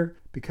skipping out of here?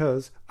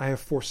 Because I have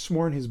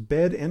forsworn his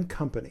bed and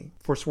company.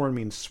 Forsworn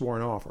means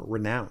sworn off or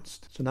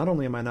renounced. So not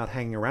only am I not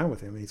hanging around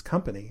with him in his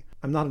company,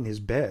 I'm not in his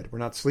bed. We're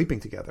not sleeping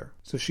together.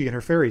 So she and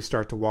her fairies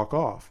start to walk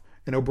off.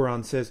 And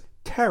Oberon says,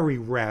 tarry,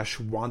 rash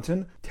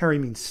wanton. Tarry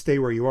means stay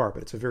where you are,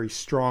 but it's a very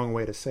strong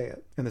way to say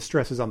it. And the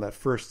stress is on that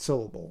first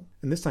syllable.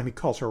 And this time he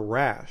calls her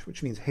rash,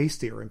 which means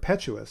hasty or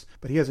impetuous,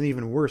 but he has an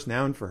even worse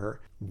noun for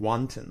her,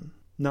 wanton.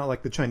 Not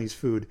like the Chinese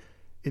food.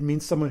 It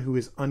means someone who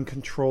is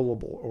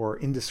uncontrollable or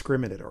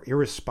indiscriminate or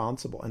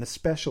irresponsible, and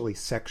especially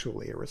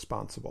sexually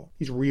irresponsible.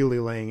 He's really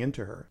laying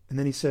into her. And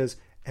then he says,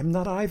 am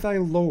not I thy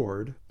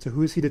lord? So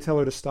who is he to tell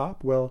her to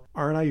stop? Well,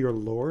 aren't I your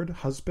lord,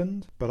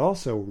 husband, but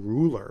also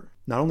ruler?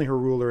 Not only her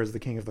ruler as the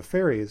king of the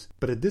fairies,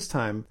 but at this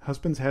time,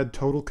 husbands had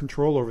total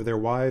control over their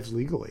wives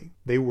legally.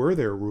 They were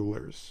their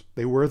rulers.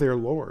 They were their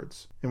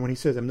lords. And when he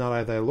says, am not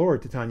I thy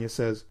lord, Titania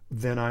says,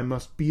 then I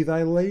must be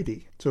thy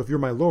lady. So if you're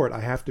my lord,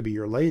 I have to be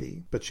your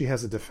lady. But she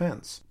has a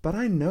defense. But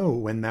I know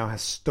when thou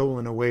hast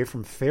stolen away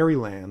from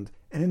fairyland,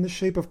 and in the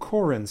shape of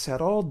Corin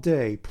sat all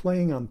day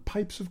playing on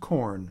pipes of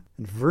corn,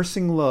 and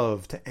versing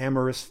love to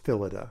amorous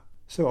Phillida.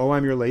 So, oh,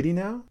 I'm your lady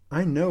now?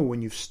 I know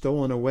when you've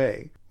stolen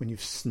away, when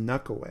you've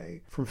snuck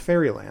away from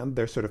fairyland,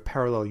 their sort of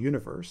parallel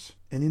universe,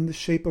 and in the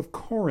shape of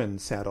Corin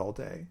sat all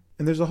day.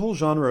 And there's a whole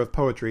genre of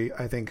poetry,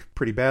 I think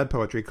pretty bad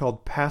poetry,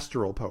 called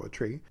pastoral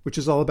poetry, which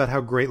is all about how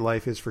great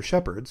life is for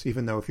shepherds,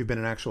 even though if you've been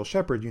an actual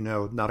shepherd, you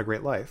know not a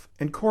great life.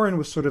 And Corin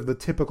was sort of the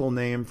typical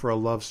name for a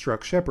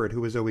love-struck shepherd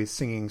who was always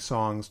singing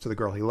songs to the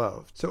girl he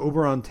loved. So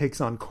Oberon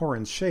takes on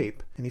Corin's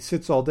shape, and he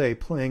sits all day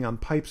playing on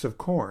pipes of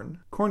corn.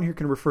 Corn here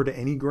can refer to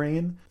any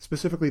grain,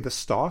 specifically the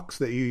stalks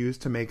that you use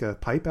to make a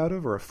pipe out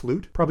of or a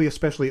flute, probably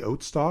especially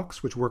oat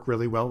stalks, which work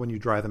really well when you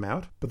dry them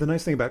out. But the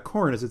nice thing about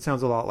corn is it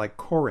sounds a lot like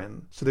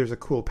Corin, so there's a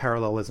cool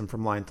parallelism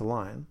from line to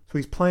line. So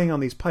he's playing on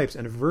these pipes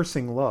and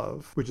versing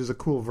love, which is a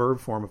cool verb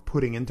form of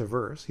putting into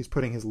verse. He's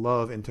putting his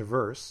love into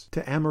verse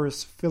to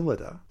amorous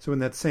Phillida. So in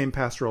that same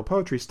pastoral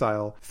poetry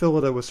style,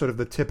 Phillida was sort of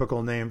the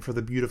typical name for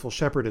the beautiful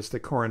shepherdess that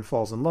Corin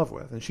falls in love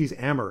with, and she's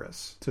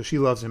amorous, so she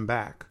loves him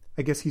back.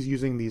 I guess he's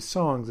using these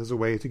songs as a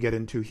way to get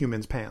into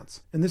humans'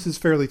 pants. And this is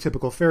fairly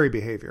typical fairy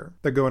behavior.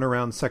 They're going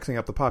around sexing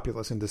up the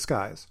populace in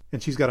disguise.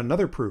 And she's got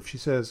another proof. She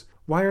says,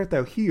 why art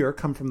thou here,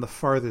 come from the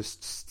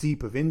farthest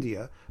steep of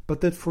India,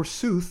 but that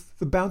forsooth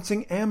the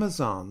bouncing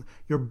Amazon,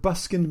 your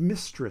buskined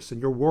mistress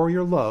and your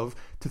warrior love,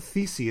 to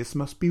Theseus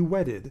must be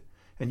wedded,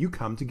 and you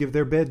come to give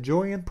their bed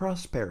joy and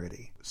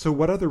prosperity. So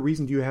what other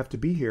reason do you have to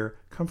be here?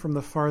 Come from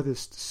the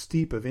farthest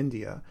steep of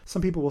India.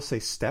 Some people will say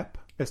steppe,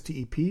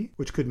 S-T-E-P,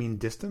 which could mean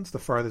distance, the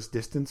farthest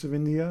distance of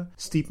India.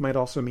 Steep might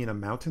also mean a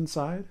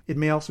mountainside. It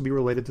may also be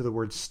related to the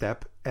word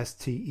steppe,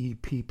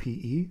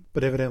 S-T-E-P-P-E,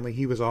 but evidently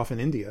he was off in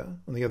India,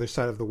 on the other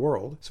side of the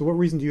world. So what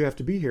reason do you have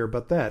to be here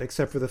but that,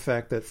 except for the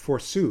fact that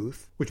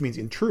forsooth, which means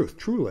in truth,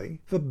 truly,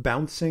 the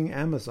bouncing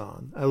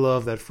Amazon. I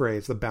love that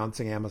phrase, the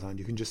bouncing Amazon.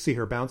 You can just see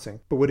her bouncing.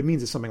 But what it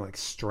means is something like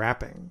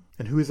strapping.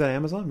 And who is that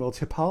Amazon? Well, it's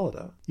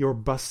Hippolyta, your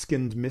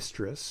buskined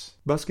mistress.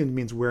 Buskined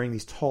means wearing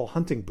these tall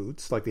hunting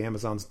boots, like the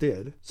Amazons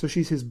did. So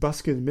she's his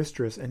buskined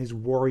mistress and his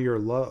warrior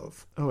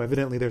love. Oh,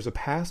 evidently there's a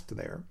past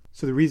there.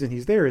 So the reason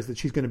he's there is that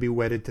she's going to be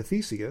wedded to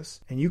Theseus,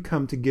 and you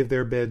come to give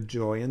their bed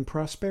joy and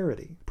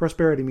prosperity.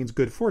 Prosperity means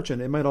good fortune.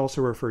 It might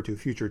also refer to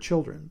future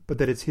children, but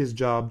that it's his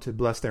job to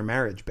bless their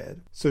marriage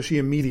bed. So she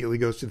immediately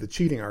goes to the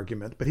cheating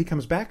argument, but he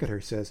comes back at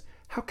her, says,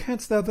 how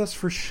canst thou thus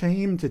for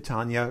shame,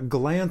 Titania,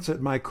 glance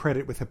at my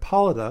credit with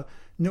Hippolyta,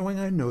 knowing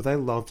I know thy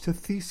love to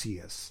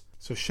Theseus?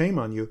 So shame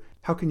on you.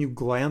 How can you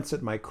glance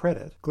at my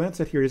credit? Glance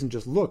at here isn't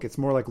just look, it's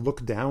more like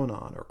look down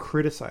on or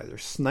criticize or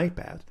snipe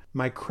at.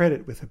 My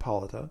credit with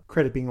Hippolyta,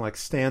 credit being like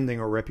standing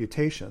or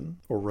reputation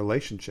or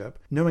relationship,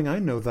 knowing I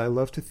know thy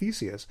love to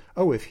Theseus.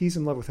 Oh, if he's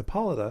in love with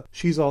Hippolyta,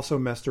 she's also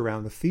messed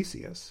around with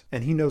Theseus.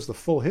 And he knows the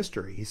full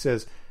history. He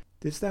says,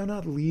 didst thou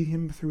not lead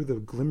him through the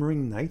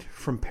glimmering night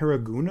from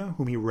Periguna,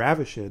 whom he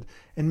ravished,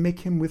 and make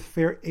him with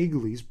fair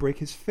Aegiles break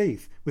his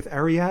faith with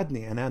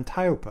Ariadne and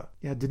Antiope?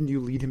 Yeah, didn't you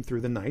lead him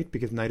through the night,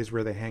 because night is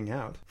where they hang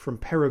out, from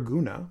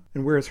Periguna?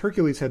 And whereas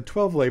Hercules had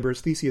 12 labors,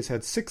 Theseus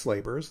had 6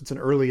 labors. It's an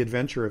early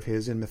adventure of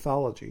his in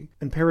mythology.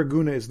 And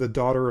Periguna is the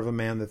daughter of a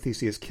man that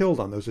Theseus killed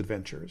on those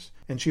adventures.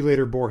 And she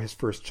later bore his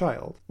first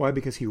child. Why?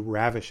 Because he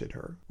ravished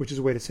her, which is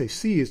a way to say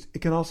seized.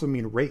 It can also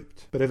mean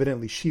raped. But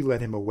evidently she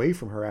led him away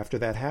from her after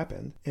that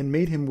happened, and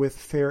made him with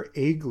fair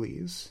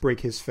Aegiles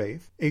break his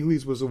faith.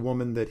 Aegiles was a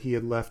woman that he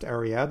had left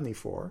Ariadne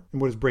for.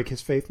 And what does break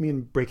his faith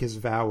mean? Break his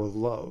vow of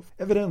love.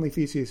 Evidently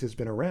Theseus has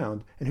been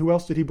around. And who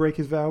else did he break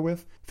his vow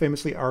with?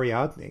 Famously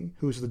Ariadne,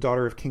 who was the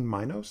daughter of King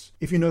Minos.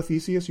 If you know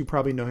Theseus, you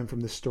probably know him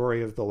from the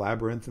story of the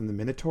labyrinth and the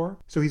Minotaur.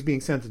 So he's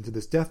being sent into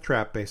this death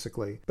trap,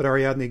 basically. But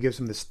Ariadne gives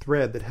him this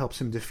thread that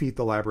helps him defeat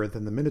the labyrinth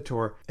and the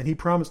Minotaur. And he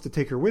promised to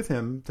take her with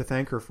him to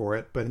thank her for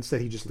it, but instead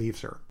he just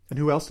leaves her. And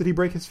who else did he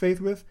break his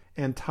faith with?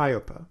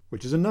 Antiope,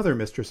 which is another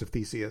mistress of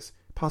Theseus.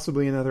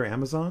 Possibly another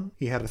Amazon.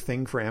 He had a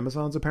thing for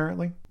Amazons,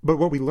 apparently. But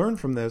what we learn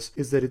from this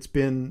is that it's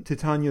been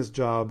Titania's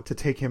job to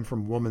take him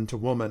from woman to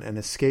woman and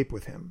escape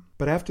with him.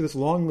 But after this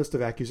long list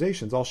of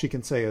accusations, all she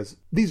can say is,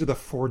 these are the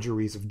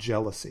forgeries of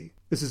jealousy.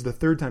 This is the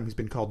 3rd time he's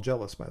been called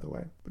jealous, by the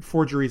way. But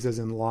forgeries as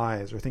in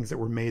lies or things that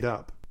were made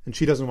up. And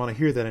she doesn't want to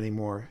hear that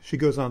anymore. She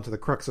goes on to the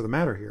crux of the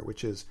matter here,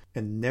 which is,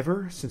 and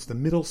never since the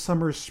middle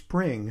summer's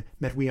spring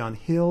met we on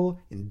hill,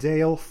 in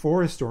dale,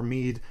 forest, or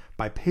mead,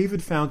 by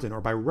paved fountain, or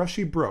by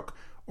rushy brook,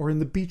 or in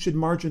the beached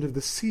margin of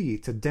the sea,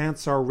 to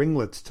dance our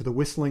ringlets to the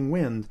whistling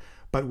wind,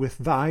 but with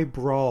thy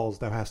brawls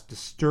thou hast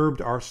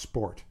disturbed our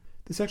sport.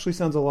 This actually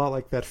sounds a lot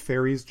like that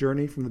fairy's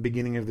journey from the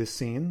beginning of this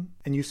scene.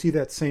 And you see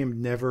that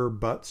same never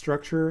but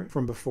structure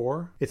from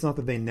before. It's not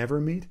that they never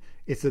meet.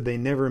 It's that they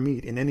never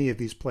meet in any of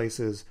these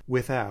places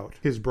without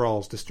his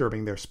brawls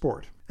disturbing their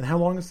sport. And how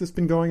long has this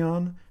been going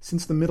on?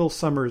 Since the middle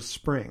summer's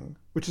spring,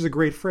 which is a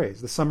great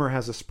phrase. The summer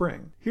has a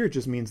spring. Here it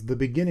just means the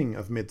beginning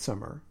of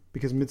midsummer,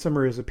 because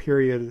midsummer is a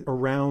period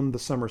around the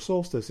summer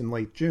solstice in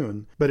late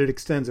June, but it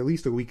extends at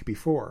least a week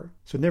before.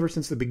 So never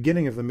since the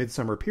beginning of the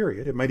midsummer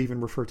period, it might even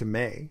refer to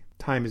May.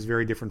 Time is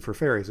very different for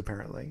fairies,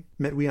 apparently.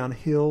 Met we on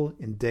hill,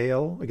 in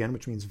dale, again,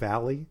 which means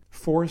valley,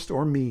 forest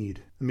or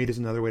mead. A mead is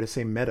another way to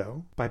say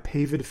meadow. By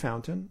paved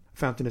fountain. A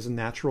fountain is a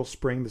natural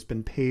spring that's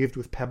been paved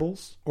with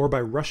pebbles. Or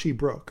by rushy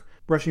brook.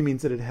 Rushy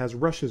means that it has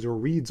rushes or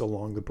reeds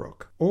along the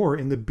brook. Or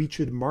in the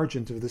beached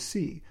margent of the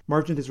sea.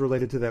 Margent is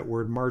related to that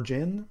word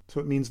margin, so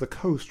it means the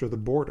coast or the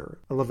border.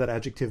 I love that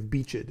adjective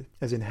beached,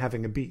 as in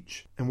having a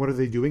beach. And what are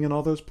they doing in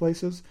all those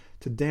places?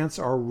 To dance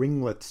our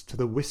ringlets to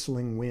the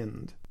whistling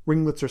wind.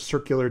 Ringlets are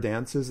circular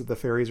dances that the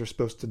fairies are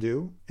supposed to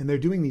do, and they're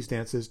doing these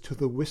dances to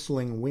the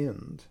whistling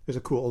wind. There's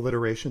a cool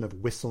alliteration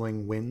of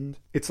whistling wind.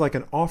 It's like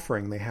an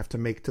offering they have to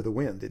make to the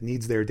wind. It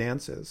needs their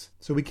dances.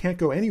 So we can't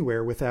go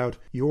anywhere without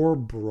your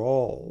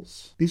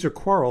brawls. These are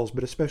quarrels,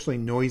 but especially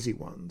noisy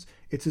ones.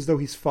 It's as though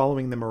he's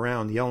following them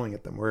around, yelling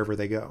at them wherever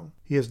they go.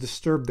 He has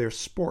disturbed their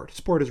sport.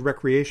 Sport is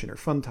recreation or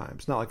fun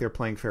times, not like they're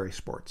playing fairy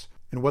sports.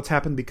 And what's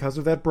happened because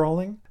of that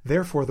brawling?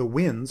 Therefore the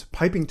winds,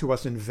 piping to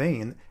us in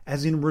vain,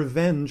 as in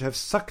revenge have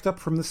sucked up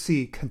from the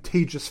sea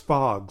contagious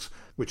fogs,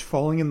 which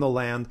falling in the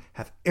land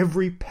hath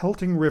every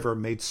pelting river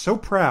made so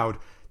proud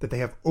that they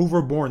have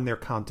overborne their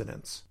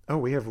continents. Oh,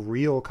 we have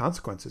real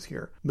consequences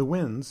here. The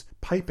winds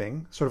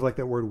piping, sort of like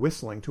that word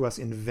whistling, to us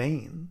in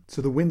vain.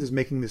 So the wind is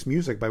making this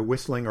music by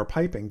whistling or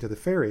piping to the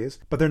fairies,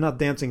 but they're not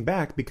dancing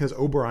back because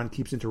Oberon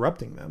keeps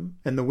interrupting them,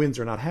 and the winds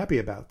are not happy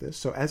about this.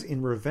 So as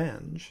in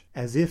revenge,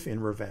 as if in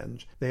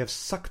revenge, they have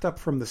sucked up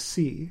from the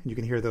sea, and you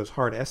can hear those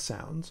hard S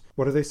sounds.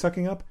 What are they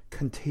sucking up?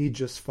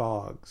 Contagious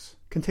fogs.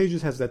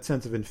 Contagious has that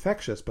sense of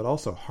infectious, but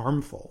also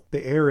harmful.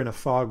 The air in a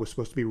fog was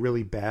supposed to be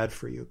really bad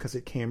for you because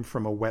it came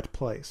from a wet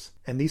place.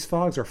 And these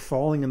fogs are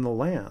falling in the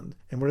land.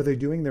 And what are they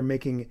doing? They're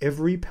making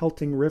every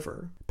pelting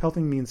river.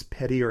 Pelting means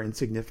petty or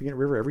insignificant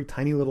river, every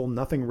tiny little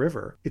nothing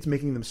river. It's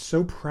making them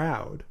so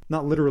proud,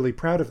 not literally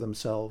proud of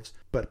themselves,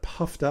 but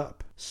puffed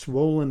up,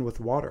 swollen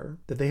with water,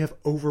 that they have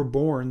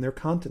overborne their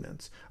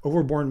continents.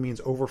 Overborne means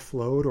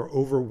overflowed or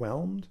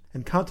overwhelmed.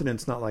 And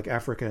continents not like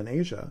Africa and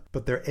Asia,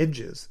 but their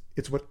edges.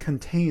 It's what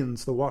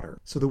contains the water.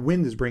 So the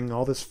wind is bringing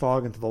all this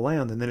fog into the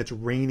land, and then it's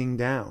raining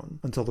down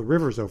until the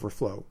rivers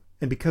overflow.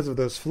 And because of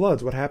those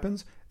floods, what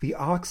happens? The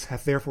ox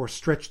hath therefore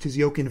stretched his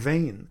yoke in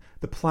vain.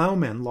 The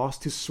ploughman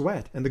lost his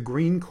sweat, and the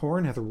green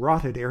corn hath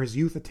rotted ere his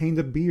youth attained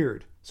a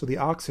beard. So the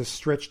ox has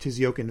stretched his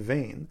yoke in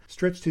vain.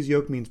 Stretched his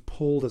yoke means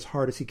pulled as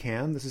hard as he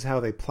can. This is how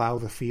they plow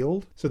the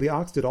field. So the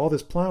ox did all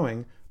this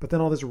plowing, but then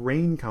all this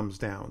rain comes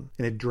down,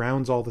 and it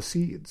drowns all the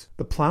seeds.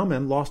 The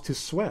plowman lost his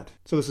sweat.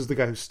 So this is the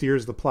guy who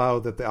steers the plow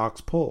that the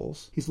ox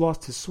pulls. He's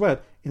lost his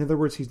sweat. In other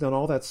words, he's done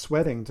all that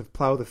sweating to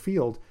plow the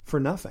field for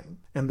nothing.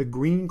 And the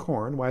green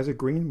corn, why is it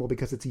green? Well,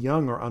 because it's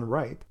young or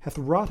unripe, hath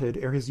rotted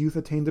ere his youth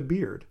attained a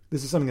beard.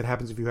 This is something that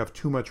happens if you have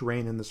too much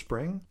rain in the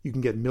spring. You can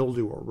get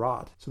mildew or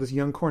rot. So this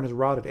young corn has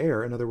rotted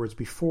ere, in other words,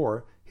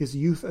 before his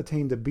youth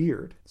attained a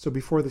beard. So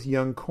before this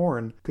young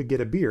corn could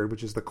get a beard,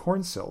 which is the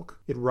corn silk,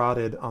 it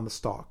rotted on the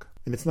stalk.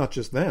 And it's not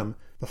just them.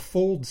 The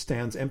fold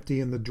stands empty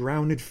in the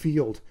drowned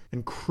field,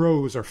 and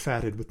crows are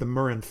fatted with the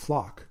murren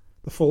flock.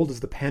 The fold is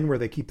the pen where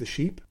they keep the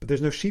sheep, but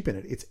there's no sheep in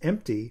it. It's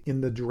empty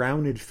in the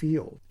drowned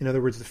field. In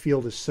other words, the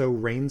field is so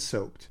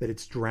rain-soaked that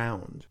it's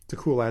drowned. It's a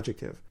cool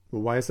adjective.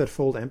 Well, why is that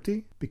fold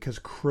empty? Because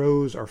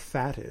crows are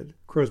fatted.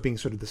 Crows being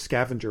sort of the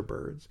scavenger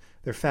birds.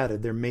 They're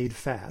fatted, they're made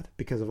fat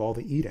because of all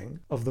the eating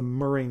of the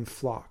murrain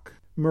flock.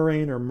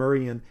 Murrain or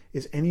murrian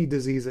is any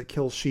disease that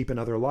kills sheep and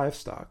other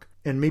livestock.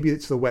 And maybe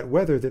it's the wet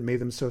weather that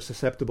made them so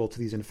susceptible to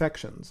these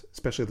infections,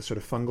 especially the sort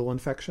of fungal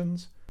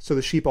infections. So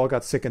the sheep all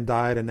got sick and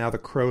died, and now the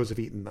crows have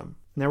eaten them.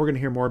 Now we're going to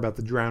hear more about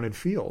the drowned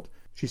field.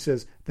 She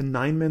says, the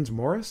nine men's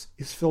morris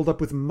is filled up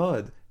with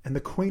mud, and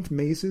the quaint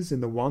mazes in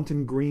the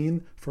wanton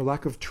green, for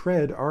lack of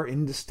tread, are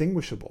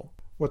indistinguishable.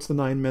 What's the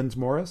nine men's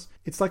morris?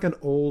 It's like an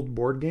old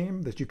board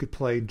game that you could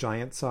play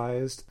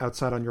giant-sized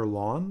outside on your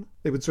lawn.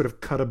 They would sort of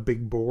cut a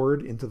big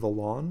board into the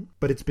lawn,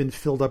 but it's been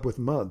filled up with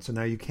mud, so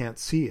now you can't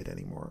see it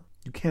anymore.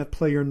 You can't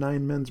play your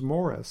nine men's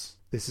morris.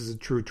 This is a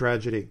true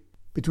tragedy.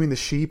 Between the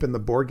sheep and the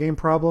board game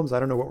problems, I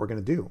don't know what we're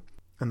going to do.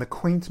 And the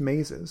quaint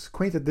mazes.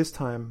 Quaint at this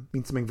time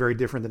means something very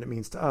different than it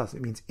means to us.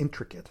 It means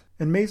intricate.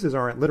 And mazes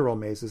aren't literal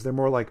mazes. They're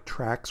more like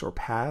tracks or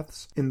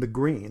paths in the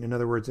green. In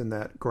other words, in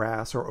that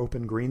grass or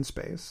open green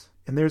space.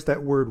 And there's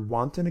that word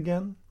wanton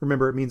again.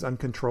 Remember, it means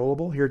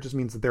uncontrollable. Here it just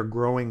means that they're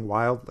growing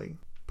wildly,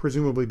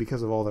 presumably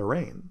because of all the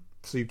rain.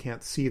 So you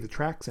can't see the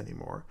tracks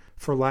anymore.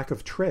 For lack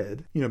of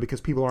tread,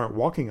 because people aren't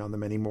walking on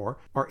them anymore,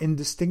 are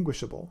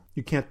indistinguishable.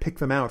 You can't pick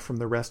them out from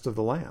the rest of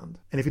the land.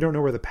 And if you don't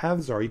know where the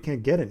paths are, you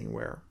can't get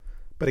anywhere.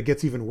 But it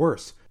gets even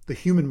worse. The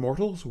human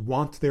mortals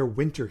want their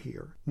winter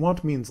here.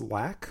 Want means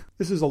lack.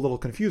 This is a little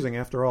confusing.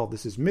 After all,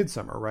 this is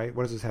midsummer, right?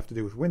 What does this have to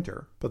do with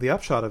winter? But the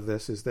upshot of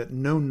this is that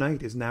no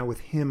night is now with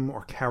him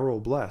or Carol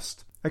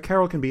blessed. A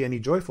carol can be any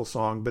joyful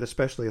song, but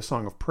especially a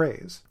song of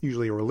praise,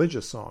 usually a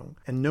religious song,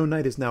 and no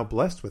knight is now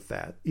blessed with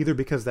that, either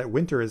because that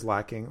winter is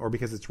lacking or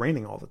because it's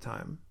raining all the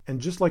time. And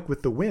just like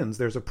with the winds,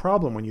 there's a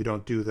problem when you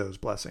don't do those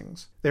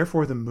blessings.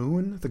 Therefore the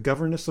moon, the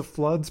governess of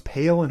floods,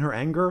 pale in her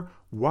anger,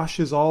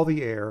 washes all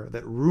the air,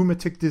 that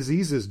rheumatic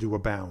diseases do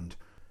abound.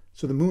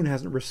 So the moon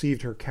hasn't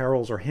received her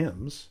carols or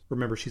hymns.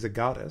 Remember, she's a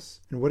goddess.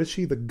 And what is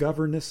she? The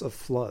governess of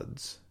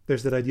floods.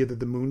 There's that idea that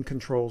the moon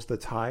controls the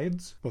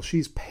tides. Well,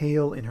 she's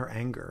pale in her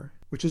anger,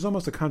 which is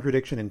almost a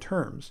contradiction in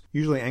terms.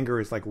 Usually anger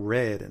is like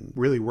red and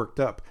really worked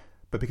up,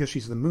 but because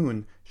she's the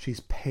moon, she's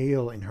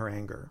pale in her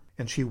anger,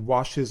 and she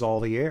washes all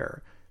the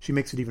air. She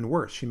makes it even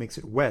worse. She makes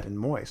it wet and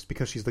moist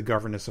because she's the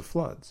governess of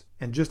floods.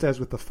 And just as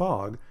with the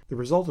fog, the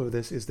result of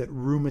this is that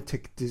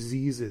rheumatic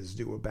diseases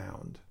do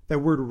abound. That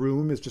word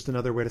rheum is just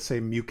another way to say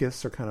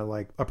mucus, or kind of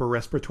like upper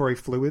respiratory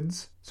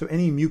fluids. So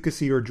any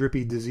mucousy or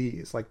drippy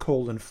disease, like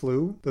cold and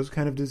flu, those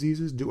kind of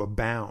diseases do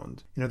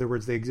abound. In other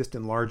words, they exist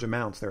in large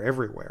amounts. They're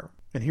everywhere.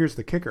 And here's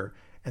the kicker.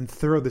 And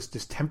thorough this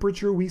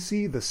distemperature we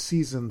see, the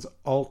seasons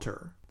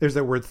alter. There's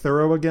that word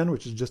thorough again,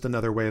 which is just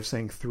another way of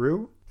saying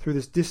through. Through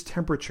this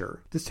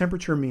distemperature.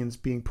 Distemperature means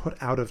being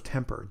put out of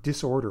temper,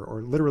 disorder,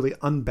 or literally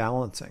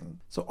unbalancing.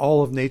 So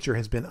all of nature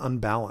has been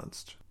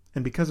unbalanced.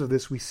 And because of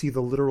this, we see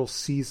the literal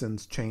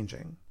seasons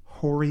changing.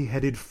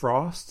 Hoary-headed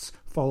frosts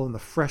fall in the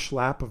fresh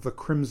lap of the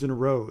crimson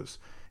rose,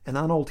 and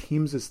on old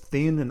Heems's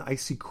thin and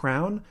icy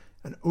crown,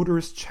 an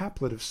odorous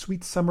chaplet of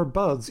sweet summer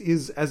buds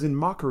is as in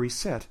mockery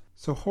set.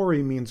 So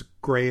hoary means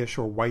grayish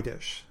or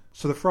whitish.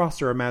 So the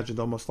frosts are imagined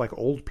almost like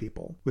old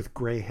people with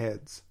gray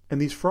heads. And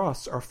these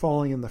frosts are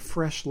falling in the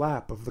fresh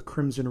lap of the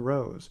crimson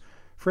rose.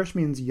 Fresh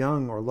means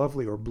young or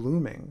lovely or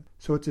blooming.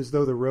 So it's as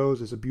though the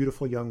rose is a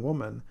beautiful young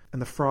woman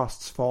and the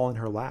frosts fall in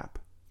her lap.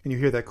 And you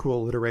hear that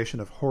cool alliteration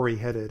of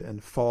hoary-headed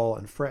and fall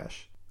and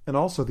fresh. And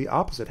also the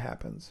opposite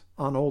happens.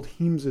 On old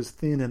Heems's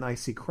thin and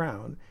icy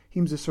crown,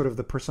 Heems is sort of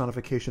the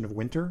personification of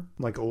winter,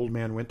 like Old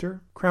Man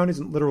Winter. Crown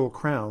isn't literal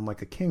crown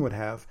like a king would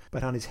have,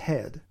 but on his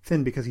head.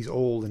 Thin because he's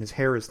old and his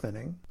hair is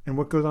thinning. And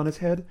what goes on his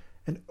head?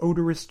 An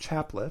odorous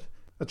chaplet.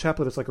 A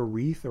chaplet is like a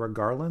wreath or a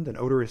garland, and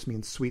odorous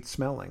means sweet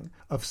smelling,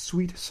 of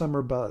sweet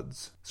summer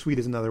buds. Sweet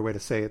is another way to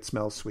say it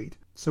smells sweet.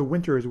 So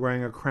winter is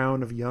wearing a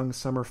crown of young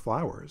summer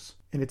flowers,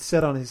 and it's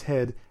set on his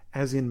head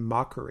as in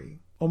mockery.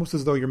 Almost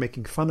as though you're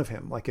making fun of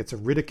him, like it's a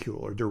ridicule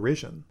or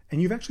derision.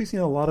 And you've actually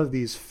seen a lot of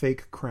these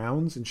fake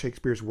crowns in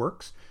Shakespeare's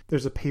works.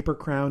 There's a paper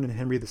crown in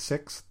Henry VI.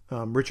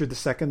 Richard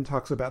II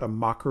talks about a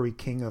mockery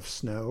king of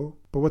snow.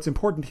 But what's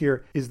important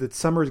here is that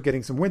summer is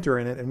getting some winter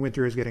in it, and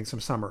winter is getting some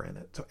summer in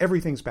it. So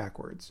everything's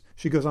backwards.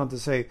 She goes on to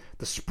say,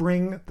 the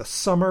spring, the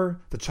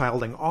summer, the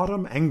childing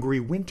autumn, angry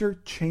winter,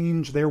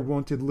 change their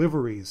wonted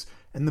liveries,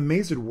 and the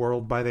mazed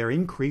world by their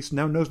increase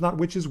now knows not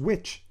which is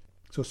which.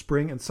 So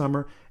spring and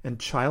summer and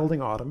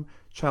childing autumn,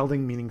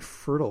 childing meaning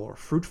fertile or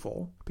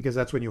fruitful, because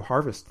that's when you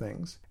harvest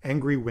things.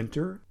 Angry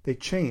winter, they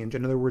change.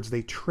 In other words,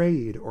 they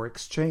trade or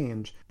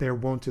exchange their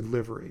wonted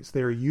liveries,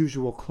 their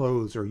usual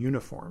clothes or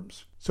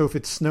uniforms. So if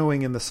it's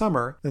snowing in the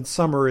summer, then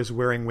summer is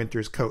wearing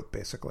winter's coat,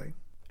 basically.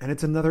 And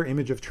it's another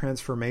image of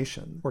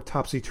transformation, or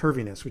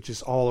topsy-turviness, which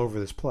is all over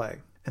this play.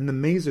 And the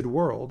mazed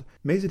world,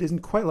 mazed isn't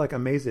quite like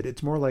amazed,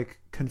 it's more like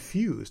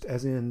confused,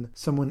 as in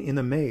someone in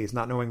a maze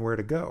not knowing where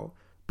to go.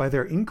 By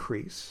their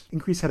increase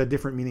had a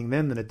different meaning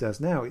then than it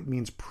does now. It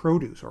means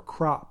produce or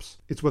crops.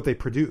 It's what they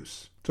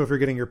produce. So if you're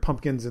getting your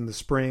pumpkins in the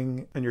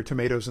spring and your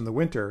tomatoes in the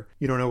winter,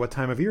 you don't know what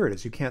time of year it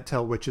is. You can't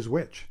tell which is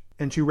which.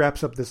 And she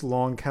wraps up this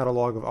long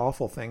catalog of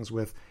awful things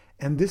with,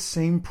 and this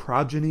same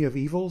progeny of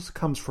evils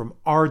comes from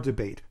our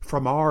debate,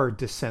 from our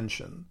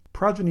dissension.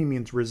 Progeny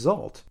means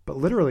result, but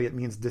literally it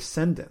means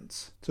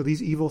descendants. So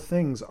these evil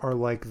things are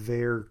like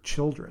their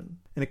children.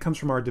 And it comes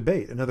from our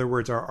debate. In other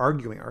words, our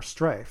arguing, our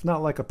strife,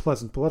 not like a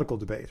pleasant political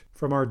debate,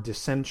 from our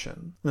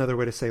dissension. Another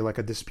way to say like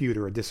a dispute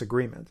or a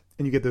disagreement.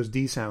 And you get those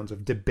D sounds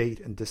of debate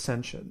and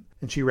dissension.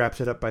 And she wraps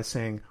it up by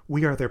saying,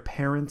 we are their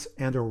parents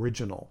and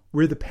original.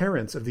 We're the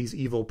parents of these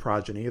evil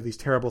progeny, of these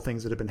terrible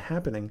things that have been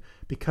happening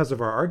because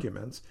of our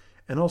arguments.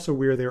 And also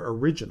we're their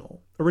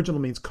original.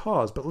 Original means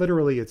cause, but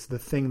literally it's the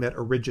thing that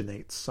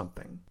originates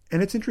something.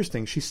 And it's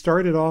interesting, she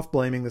started off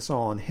blaming this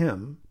all on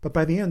him, but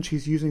by the end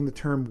she's using the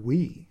term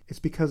we. It's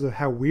because of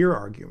how we're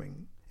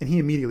arguing. And he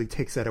immediately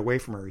takes that away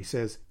from her. He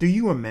says, do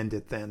you amend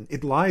it then?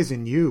 It lies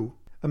in you.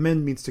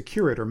 Amend means to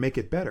cure it or make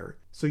it better.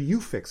 So you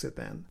fix it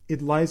then.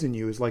 It lies in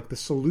you is like the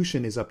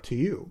solution is up to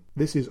you.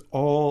 This is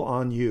all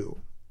on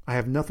you. I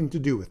have nothing to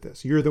do with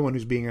this. You're the one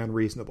who's being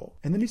unreasonable.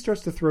 And then he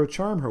starts to throw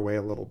charm her way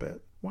a little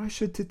bit. Why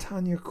should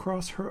Titania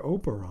cross her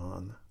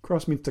Oberon?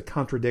 Cross means to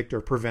contradict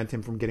or prevent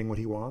him from getting what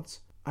he wants.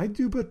 I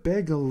do but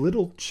beg a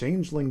little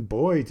changeling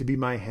boy to be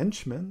my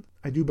henchman.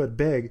 I do but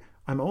beg,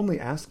 I'm only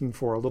asking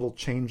for a little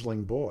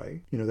changeling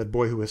boy, that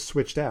boy who has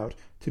switched out,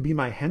 to be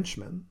my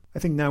henchman. I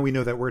think now we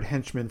know that word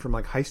henchman from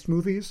like heist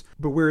movies,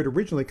 but where it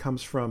originally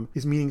comes from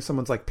is meaning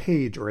someone's like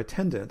page or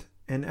attendant.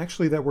 And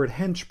actually that word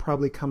hench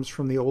probably comes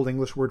from the Old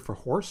English word for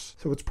horse.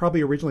 So it's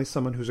probably originally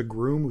someone who's a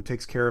groom who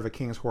takes care of a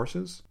king's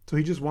horses. So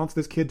he just wants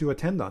this kid to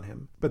attend on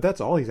him. But that's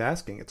all he's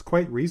asking. It's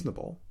quite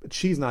reasonable. But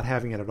she's not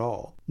having it at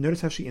all.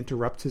 Notice how she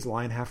interrupts his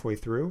line halfway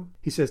through?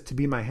 He says to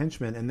be my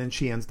henchman, and then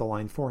she ends the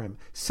line for him.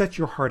 Set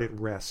your heart at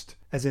rest.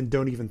 As in,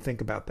 don't even think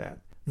about that.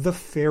 The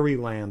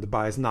fairyland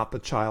buys not the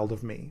child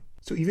of me.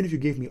 So even if you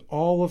gave me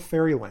all of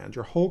fairyland,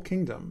 your whole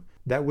kingdom,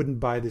 that wouldn't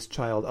buy this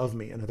child of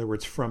me, in other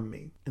words, from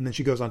me. And then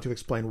she goes on to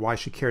explain why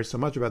she cares so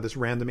much about this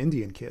random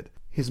Indian kid.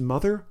 His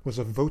mother was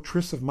a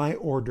votress of my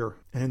order,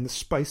 and in the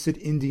spiced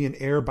Indian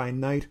air by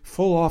night,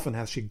 full often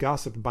hath she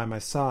gossiped by my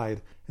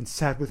side, and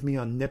sat with me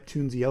on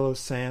Neptune's yellow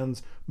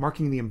sands,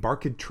 marking the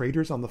embarked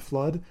traders on the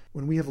flood,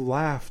 when we have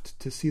laughed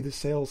to see the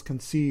sails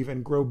conceive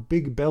and grow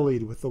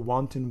big-bellied with the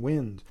wanton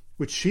wind,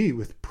 which she,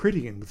 with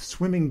pretty and with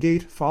swimming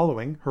gait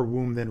following, her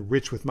womb then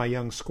rich with my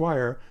young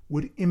squire,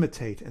 would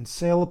imitate and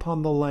sail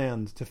upon the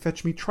land to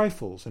fetch me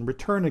trifles and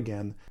return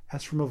again,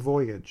 as from a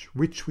voyage,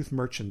 rich with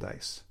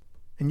merchandise.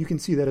 And you can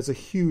see that as a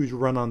huge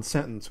run-on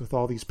sentence with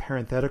all these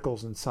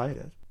parentheticals inside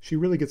it. She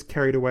really gets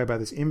carried away by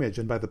this image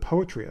and by the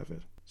poetry of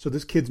it. So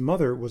this kid's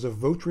mother was a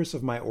votress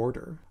of my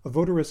order. A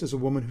votaress is a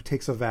woman who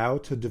takes a vow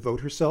to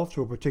devote herself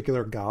to a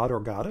particular god or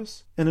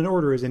goddess, and an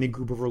order is any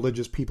group of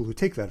religious people who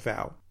take that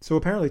vow. So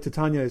apparently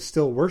Titania is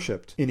still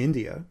worshipped in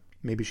India.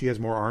 Maybe she has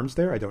more arms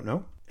there, I don't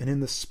know. And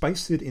in the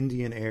spiced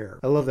Indian air.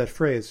 I love that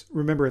phrase.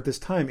 Remember, at this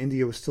time,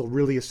 India was still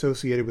really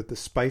associated with the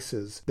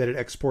spices that it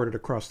exported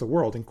across the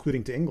world,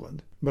 including to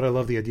England. But I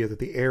love the idea that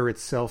the air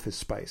itself is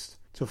spiced.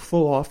 So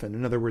full often,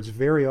 in other words,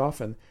 very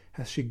often,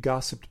 has she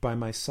gossiped by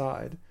my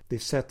side.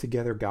 They've sat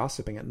together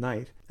gossiping at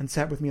night, and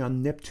sat with me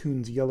on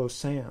Neptune's yellow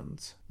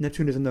sands.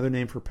 Neptune is another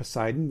name for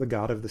Poseidon, the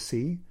god of the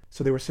sea.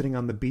 So they were sitting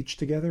on the beach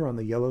together on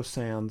the yellow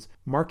sands,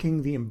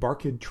 marking the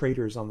embarked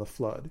traders on the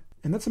flood.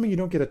 And that's something you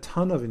don't get a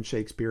ton of in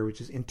Shakespeare,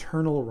 which is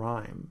internal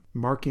rhyme,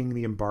 marking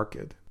the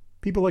embarked.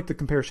 People like to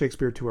compare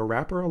Shakespeare to a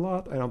rapper a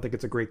lot. I don't think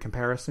it's a great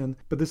comparison,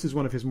 but this is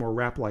one of his more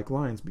rap-like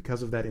lines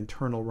because of that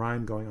internal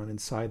rhyme going on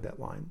inside that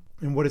line.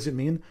 And what does it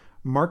mean?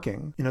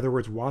 Marking, in other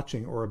words,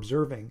 watching or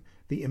observing,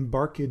 the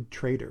embarked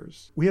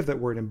traders. We have that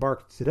word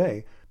embarked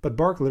today, but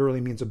bark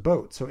literally means a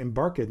boat, so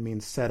embarked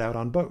means set out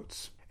on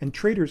boats. And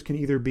traders can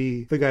either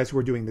be the guys who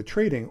are doing the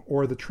trading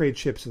or the trade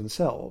ships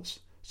themselves.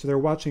 So they're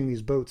watching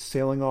these boats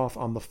sailing off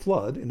on the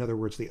flood, in other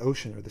words, the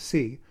ocean or the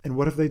sea. And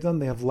what have they done?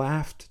 They have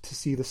laughed to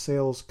see the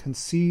sails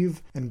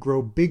conceive and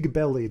grow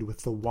big-bellied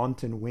with the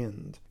wanton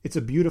wind. It's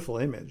a beautiful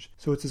image.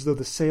 So it's as though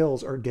the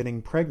sails are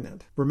getting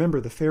pregnant. Remember,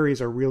 the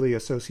fairies are really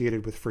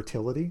associated with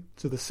fertility.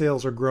 So the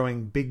sails are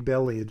growing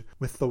big-bellied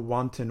with the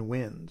wanton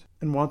wind.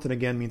 And wanton,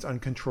 again, means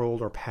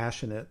uncontrolled or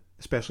passionate,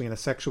 especially in a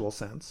sexual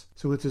sense.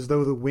 So it's as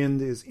though the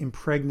wind is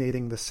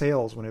impregnating the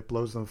sails when it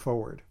blows them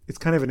forward. It's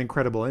kind of an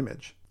incredible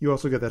image. You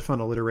also get that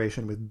fun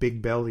alliteration with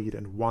big-bellied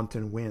and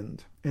wanton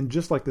wind. And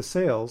just like the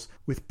sails,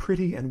 with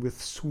pretty and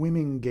with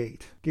swimming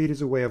gait. Gait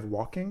is a way of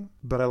walking,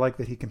 but I like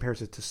that he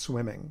compares it to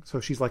swimming. So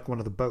she's like one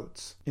of the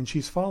boats. And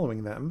she's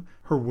following them,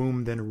 her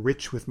womb then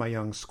rich with my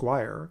young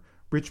squire.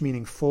 Rich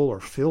meaning full or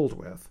filled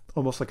with,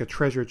 almost like a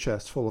treasure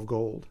chest full of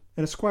gold.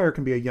 And a squire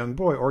can be a young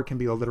boy or it can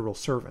be a literal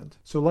servant.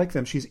 So like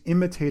them, she's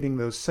imitating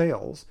those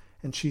sails,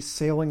 and she's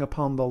sailing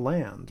upon the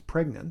land,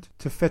 pregnant,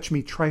 to fetch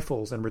me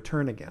trifles and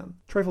return again.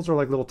 Trifles are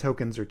like little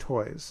tokens or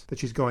toys that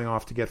she's going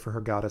off to get for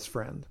her goddess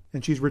friend.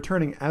 And she's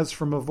returning as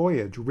from a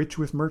voyage, rich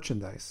with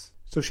merchandise.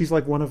 So she's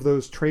like one of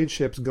those trade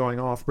ships going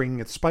off, bringing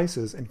its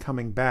spices and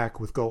coming back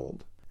with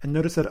gold. And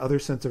notice that other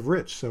sense of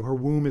rich. So her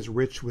womb is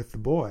rich with the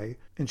boy,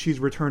 and she's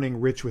returning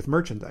rich with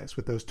merchandise,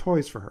 with those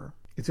toys for her.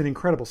 It's an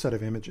incredible set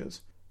of images.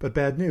 But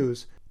bad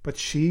news, but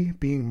she,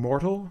 being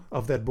mortal,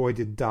 of that boy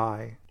did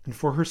die. And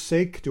for her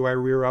sake do I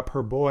rear up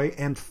her boy,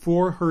 and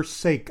for her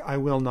sake I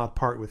will not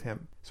part with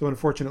him. So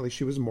unfortunately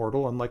she was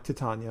mortal, unlike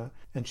Titania,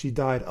 and she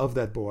died of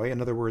that boy,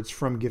 in other words,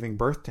 from giving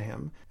birth to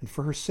him. And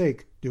for her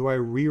sake do I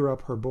rear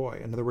up her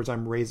boy. In other words,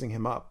 I'm raising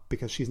him up,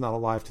 because she's not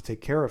alive to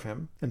take care of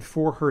him. And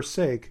for her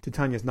sake,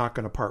 Titania's not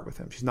going to part with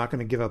him. She's not going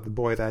to give up the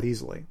boy that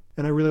easily.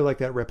 And I really like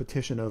that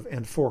repetition of,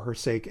 and for her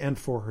sake, and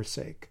for her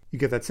sake. You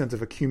get that sense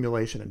of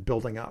accumulation and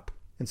building up.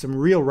 And some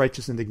real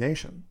righteous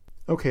indignation.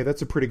 Okay,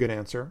 that's a pretty good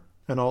answer.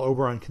 And all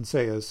Oberon can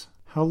say is,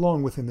 how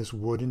long within this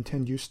wood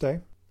intend you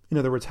stay? In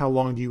other words, how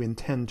long do you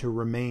intend to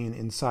remain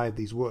inside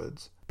these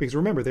woods? Because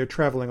remember, they're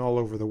traveling all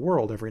over the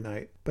world every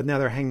night, but now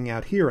they're hanging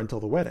out here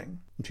until the wedding.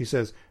 And she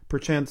says,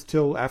 perchance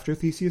till after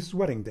Theseus'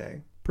 wedding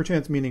day.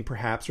 Perchance meaning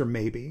perhaps or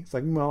maybe. It's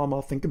like, well,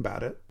 I'll think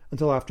about it.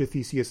 Until after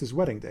Theseus'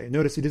 wedding day.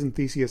 Notice it isn't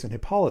Theseus and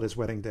Hippolyta's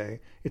wedding day,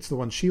 it's the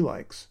one she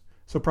likes.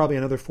 So probably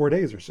another 4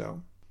 days or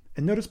so.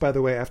 And notice, by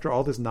the way, after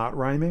all this not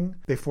rhyming,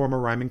 they form a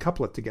rhyming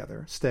couplet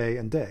together, stay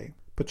and day.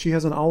 But she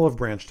has an olive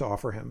branch to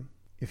offer him.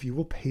 If you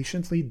will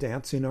patiently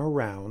dance in our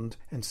round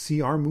and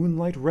see our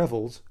moonlight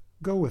revels,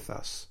 go with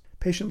us.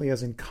 Patiently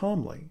as in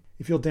calmly.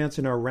 If you'll dance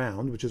in our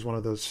round, which is one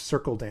of those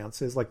circle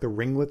dances, like the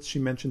ringlets she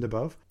mentioned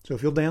above. So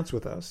if you'll dance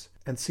with us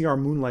and see our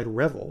moonlight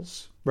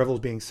revels,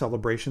 revels being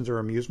celebrations or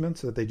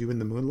amusements that they do in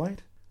the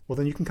moonlight, well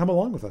then you can come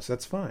along with us,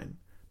 that's fine.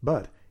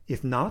 But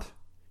if not,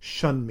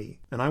 shun me,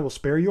 and I will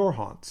spare your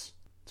haunts.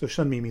 So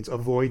shun me means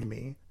avoid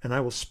me, and I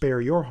will spare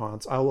your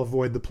haunts. I'll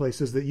avoid the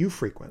places that you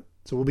frequent.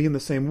 So we'll be in the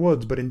same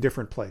woods, but in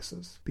different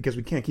places, because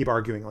we can't keep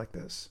arguing like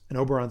this. And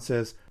Oberon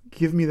says,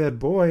 give me that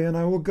boy, and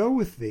I will go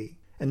with thee.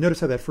 And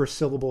notice how that first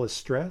syllable is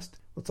stressed.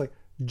 It's like,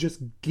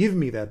 just give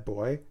me that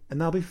boy,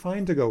 and I'll be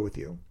fine to go with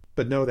you.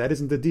 But no, that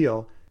isn't the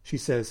deal. She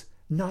says,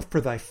 not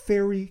for thy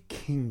fairy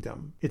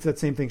kingdom. It's that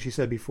same thing she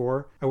said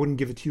before. I wouldn't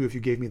give it to you if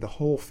you gave me the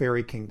whole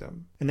fairy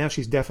kingdom. And now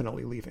she's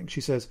definitely leaving. She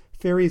says,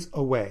 fairies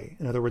away.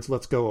 In other words,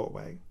 let's go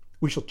away.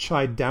 We shall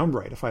chide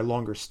downright if I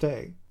longer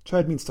stay.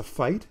 Chide means to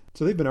fight.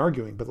 So they've been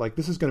arguing, but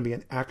this is going to be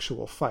an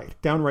actual fight.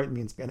 Downright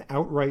means an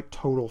outright,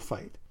 total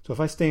fight. So if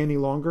I stay any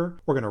longer,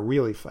 we're going to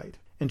really fight.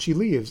 And she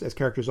leaves, as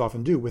characters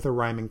often do, with a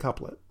rhyming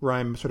couplet.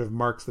 Rhyme sort of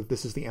marks that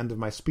this is the end of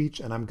my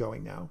speech and I'm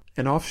going now.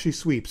 And off she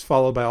sweeps,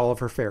 followed by all of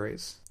her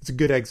fairies. It's a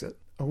good exit.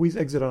 Always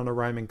exit on a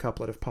rhyming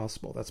couplet if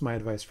possible. That's my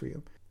advice for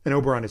you. And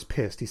Oberon is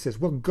pissed. He says,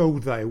 well, go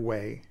thy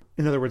way.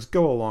 In other words,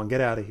 go along,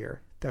 get out of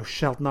here. Thou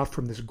shalt not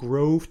from this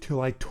grove till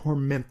I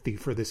torment thee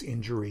for this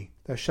injury.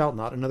 Thou shalt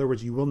not. In other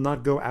words, you will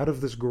not go out of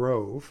this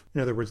grove,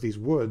 in other words, these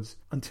woods,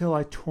 until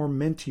I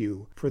torment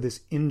you for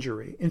this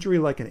injury. Injury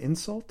like an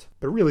insult,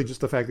 but really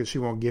just the fact that she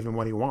won't give him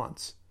what he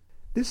wants.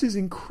 This is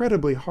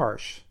incredibly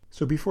harsh.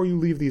 So before you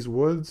leave these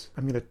woods,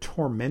 I'm going to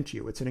torment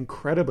you. It's an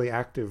incredibly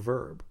active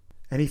verb.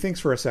 And he thinks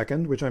for a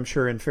second, which I'm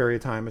sure in fairy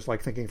time is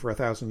like thinking for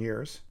 1,000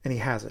 years. And he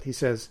has it. He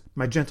says,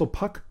 my gentle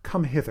Puck,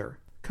 come hither.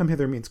 Come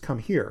hither means come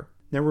here.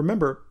 Now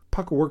remember,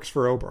 Puck works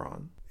for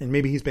Oberon. And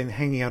maybe he's been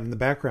hanging out in the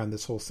background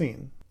this whole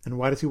scene. And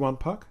why does he want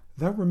Puck?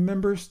 Thou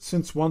rememberest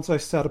since once I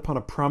sat upon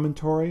a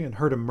promontory and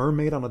heard a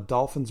mermaid on a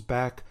dolphin's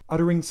back,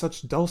 uttering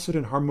such dulcet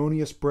and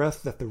harmonious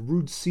breath that the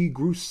rude sea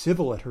grew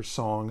civil at her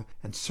song,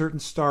 and certain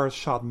stars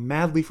shot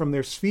madly from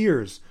their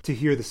spheres to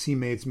hear the sea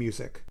maid's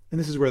music. And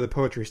this is where the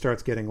poetry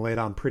starts getting laid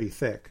on pretty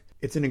thick.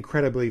 It's an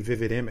incredibly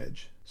vivid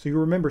image. So you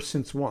remember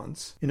since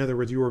once. In other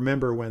words, you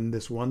remember when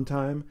this one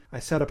time I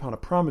sat upon a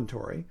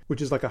promontory,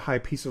 which is like a high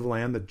piece of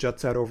land that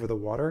juts out over the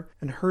water,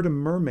 and heard a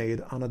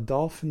mermaid on a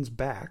dolphin's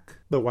back,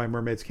 though why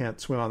mermaids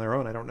can't swim on their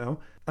own, I don't know,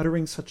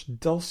 uttering such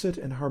dulcet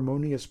and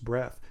harmonious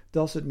breath.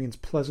 Dulcet means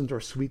pleasant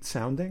or sweet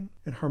sounding,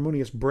 and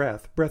harmonious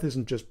breath. Breath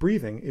isn't just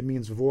breathing, it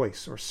means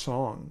voice or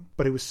song.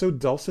 But it was so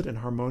dulcet and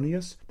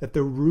harmonious that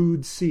the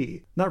rude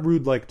sea, not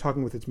rude like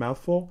talking with its mouth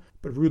full,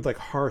 but rude like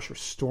harsh or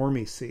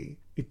stormy sea,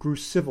 it grew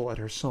civil at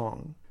her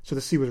song. So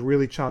the sea was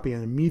really choppy,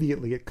 and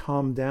immediately it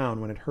calmed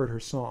down when it heard her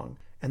song.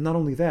 And not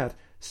only that,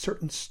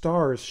 certain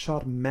stars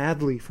shot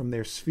madly from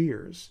their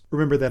spheres.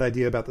 Remember that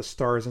idea about the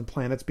stars and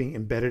planets being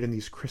embedded in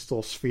these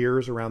crystal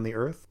spheres around the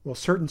Earth? Well,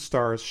 certain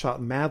stars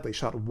shot madly,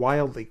 shot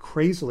wildly,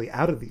 crazily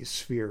out of these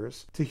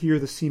spheres to hear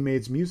the sea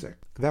maid's music.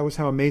 That was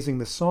how amazing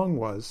this song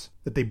was,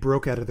 that they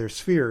broke out of their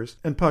spheres.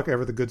 And Puck,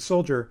 ever the good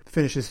soldier,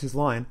 finishes his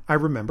line, I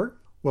remember.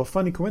 Well,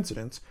 funny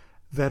coincidence.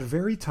 That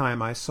very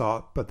time I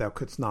saw, but thou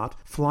couldst not,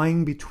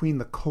 flying between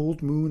the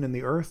cold moon and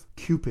the earth,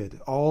 Cupid,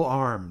 all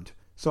armed.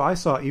 So I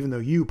saw, even though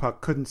you,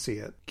 Puck, couldn't see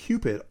it.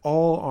 Cupid,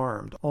 all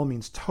armed. All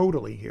means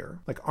totally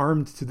here, like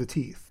armed to the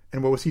teeth.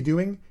 And what was he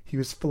doing? He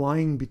was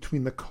flying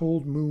between the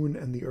cold moon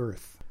and the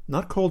earth.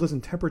 Not cold as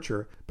in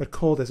temperature, but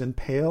cold as in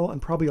pale and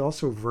probably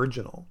also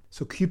virginal.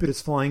 So Cupid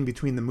is flying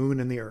between the moon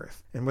and the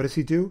earth. And what does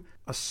he do?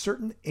 A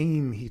certain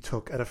aim he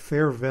took at a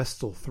fair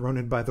vestal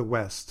throned by the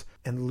west,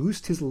 and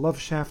loosed his love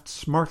shaft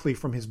smartly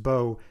from his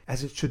bow,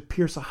 as it should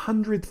pierce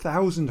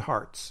 100,000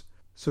 hearts.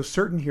 So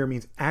certain here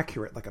means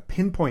accurate, like a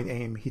pinpoint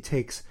aim he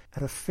takes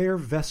at a fair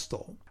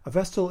vestal. A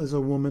vestal is a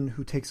woman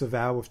who takes a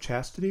vow of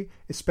chastity,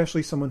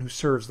 especially someone who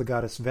serves the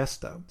goddess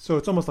Vesta. So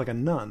it's almost like a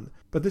nun.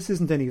 But this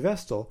isn't any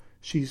vestal.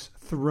 She's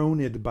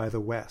throned by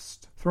the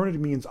west. Throned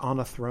means on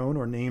a throne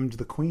or named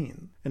the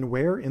queen. And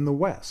where? In the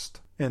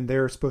west. And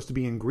they're supposed to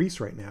be in Greece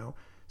right now.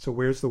 So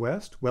where's the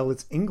west? Well,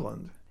 it's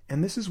England.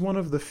 And this is one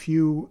of the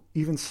few,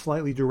 even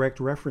slightly direct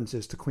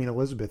references to Queen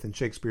Elizabeth in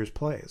Shakespeare's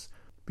plays.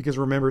 Because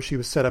remember, she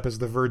was set up as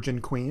the Virgin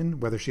Queen,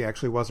 whether she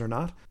actually was or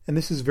not. And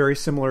this is very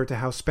similar to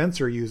how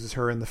Spenser uses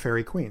her in The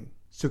Fairy Queen.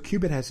 So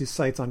Cupid has his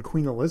sights on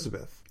Queen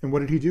Elizabeth. And what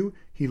did he do?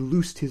 He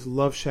loosed his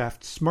love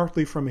shaft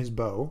smartly from his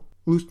bow.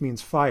 Loosed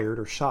means fired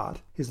or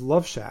shot. His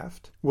love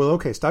shaft. Well,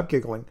 okay, stop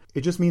giggling.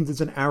 It just means it's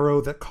an arrow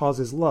that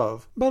causes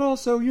love. But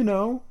also,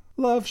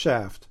 love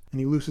shaft. And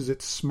he looses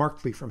it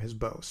smartly from his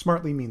bow.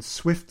 Smartly means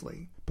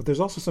swiftly. But there's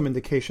also some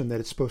indication that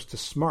it's supposed to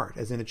smart,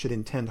 as in it should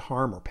intend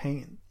harm or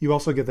pain. You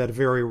also get that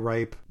very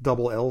ripe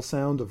double L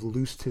sound of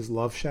loosed his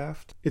love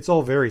shaft. It's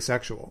all very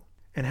sexual.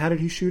 And how did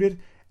he shoot it?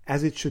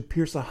 As it should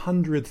pierce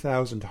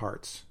 100,000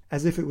 hearts.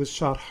 As if it was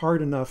shot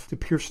hard enough to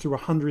pierce through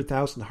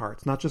 100,000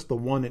 hearts, not just the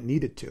one it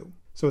needed to.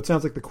 So it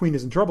sounds like the queen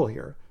is in trouble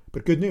here.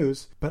 But good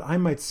news, but I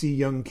might see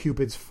young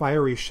Cupid's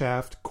fiery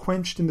shaft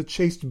quenched in the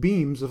chaste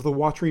beams of the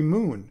watery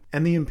moon,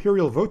 and the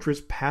imperial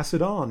votress pass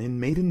it on in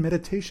maiden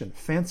meditation,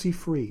 fancy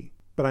free.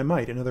 But I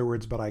might, in other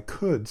words, but I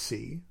could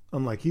see,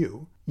 unlike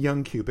you.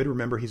 Young Cupid,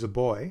 remember he's a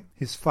boy,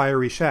 his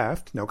fiery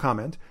shaft, no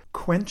comment,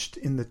 quenched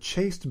in the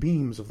chaste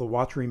beams of the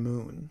watery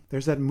moon.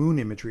 There's that moon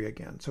imagery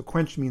again. So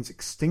quenched means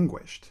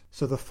extinguished.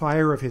 So the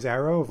fire of his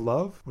arrow of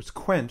love was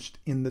quenched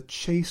in the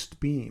chaste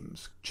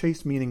beams.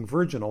 Chaste meaning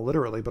virginal,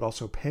 literally, but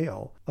also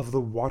pale, of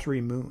the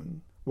watery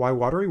moon. Why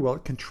watery? Well,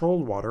 it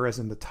controlled water, as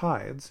in the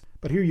tides.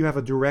 But here you have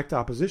a direct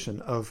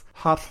opposition of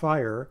hot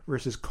fire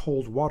versus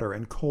cold water,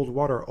 and cold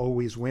water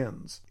always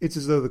wins. It's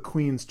as though the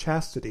queen's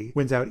chastity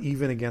wins out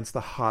even against the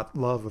hot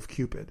love of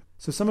Cupid.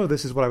 So some of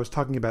this is what I was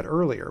talking about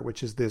earlier,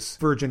 which is this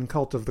virgin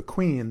cult of the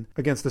queen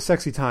against the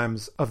sexy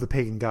times of the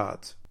pagan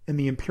gods. And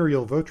the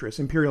imperial votress,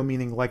 imperial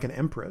meaning like an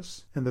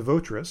empress, and the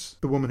votress,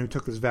 the woman who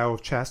took this vow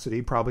of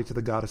chastity, probably to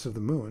the goddess of the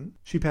moon,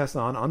 she passed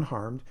on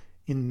unharmed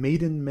in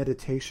maiden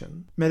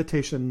meditation.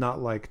 Meditation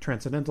not like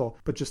transcendental,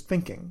 but just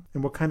thinking.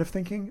 And what kind of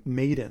thinking?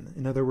 Maiden,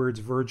 in other words,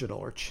 virginal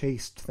or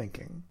chaste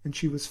thinking. And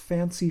she was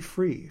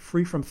fancy-free,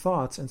 free from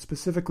thoughts, and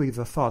specifically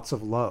the thoughts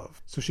of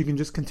love. So she can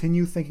just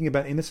continue thinking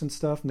about innocent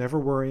stuff, never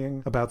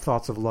worrying about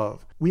thoughts of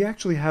love. We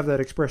actually have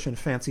that expression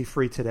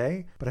fancy-free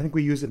today, but I think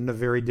we use it in a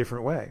very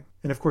different way.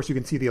 And of course you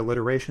can see the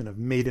alliteration of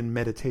maiden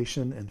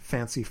meditation and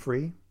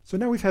fancy-free. So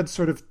now we've had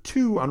sort of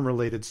two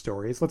unrelated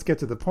stories. Let's get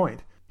to the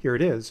point. Here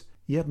it is.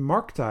 Yet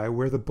marked I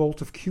where the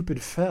bolt of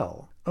Cupid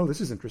fell. Oh, this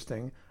is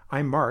interesting.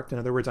 I marked, in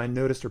other words, I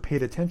noticed or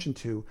paid attention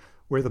to,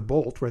 where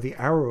the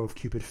arrow of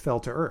Cupid fell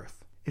to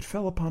earth. It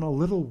fell upon a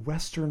little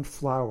western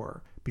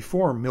flower,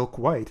 before milk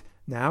white,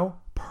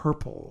 now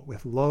purple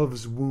with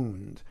love's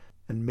wound,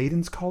 and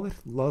maidens call it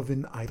love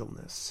in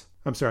idleness.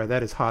 I'm sorry,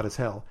 that is hot as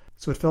hell.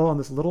 So it fell on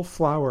this little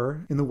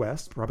flower in the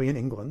west, probably in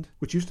England,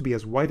 which used to be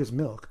as white as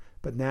milk,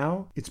 but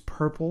now it's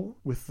purple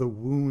with the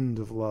wound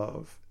of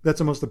love.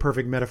 That's almost the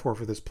perfect metaphor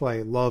for this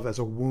play, love as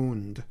a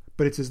wound.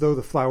 But it's as though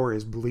the flower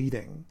is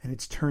bleeding, and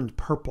it's turned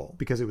purple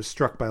because it was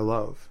struck by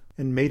love.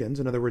 And maidens,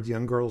 in other words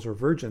young girls or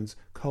virgins,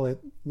 call it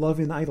love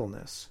in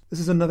idleness. This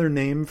is another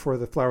name for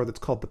the flower that's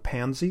called the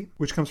pansy,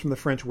 which comes from the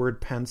French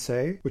word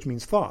penser, which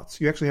means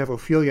thoughts. You actually have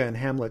Ophelia in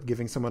Hamlet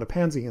giving someone a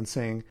pansy and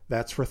saying,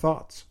 that's for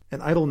thoughts.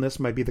 And idleness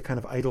might be the kind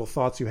of idle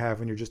thoughts you have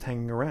when you're just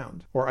hanging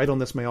around. Or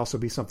idleness may also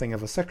be something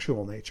of a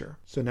sexual nature.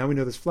 So now we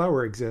know this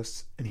flower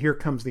exists, and here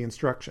comes the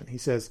instruction. He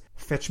says,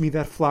 fetch me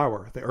that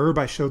flower, the herb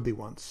I showed thee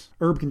once.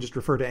 Herb can just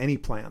refer to any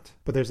plant,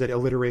 but there's that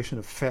alliteration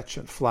of fetch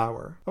and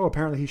flower. Oh,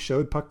 apparently he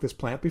showed Puck this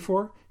plant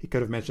before? He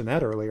could have mentioned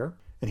that earlier.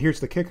 And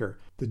here's the kicker.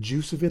 The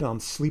juice of it on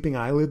sleeping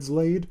eyelids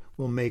laid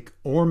will make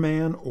or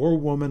man or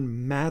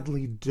woman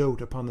madly dote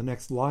upon the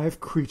next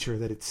live creature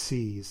that it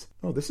sees.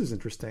 Oh, this is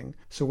interesting.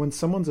 So when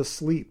someone's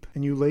asleep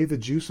and you lay the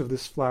juice of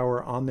this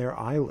flower on their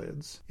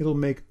eyelids, it'll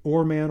make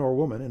or man or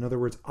woman, in other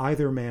words,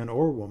 either man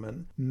or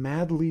woman,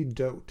 madly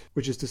dote,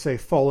 which is to say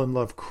fall in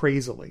love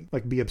crazily,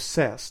 like be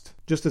obsessed.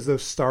 Just as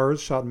those stars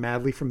shot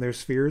madly from their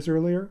spheres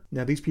earlier,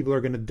 now these people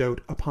are going to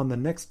dote upon the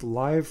next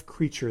live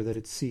creature that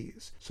it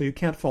sees. So you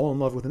can't fall in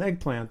love with an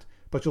eggplant,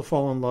 but you'll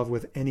fall in love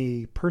with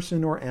any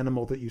person or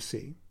animal that you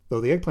see. Though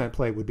the eggplant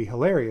play would be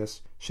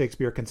hilarious,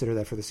 Shakespeare, consider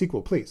that for the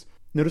sequel, please.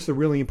 Notice the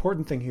really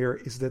important thing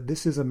here is that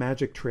this is a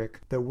magic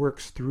trick that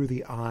works through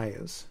the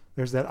eyes.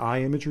 There's that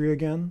eye imagery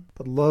again,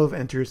 but love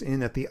enters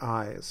in at the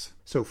eyes.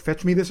 So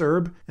fetch me this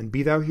herb, and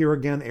be thou here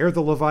again, ere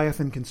the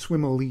Leviathan can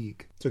swim a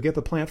league. So get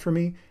the plant for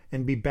me,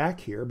 and be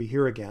back here, be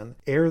here again,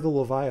 ere the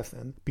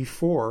Leviathan,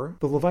 before.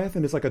 The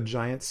Leviathan is like a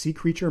giant sea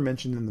creature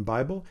mentioned in the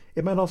Bible.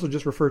 It might also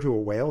just refer to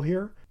a whale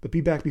here, but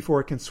be back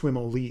before it can swim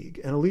a league.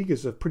 And a league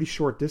is a pretty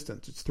short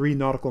distance. It's 3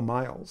 nautical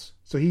miles.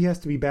 So he has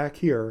to be back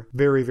here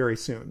very, very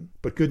soon.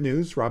 But good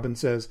news, Robin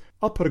says,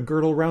 I'll put a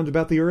girdle round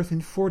about the earth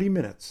in 40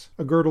 minutes.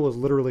 A girdle is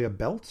literally a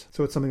belt,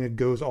 so it's something that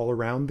goes all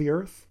around the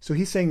earth. So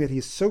he's saying that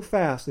he's so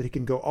fast that he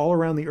can go all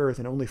around the earth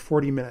in only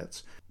 40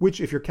 minutes, which,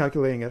 if you're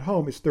calculating at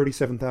home, is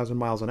 37,000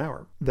 miles an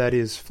hour. That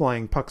is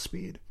flying Puck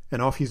speed.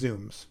 And off he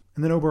zooms.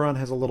 And then Oberon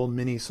has a little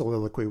mini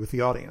soliloquy with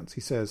the audience.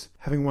 He says,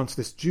 having once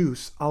this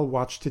juice, I'll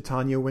watch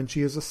Titania when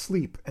she is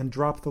asleep and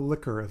drop the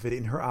liquor of it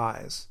in her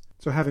eyes.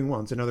 So having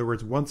once, in other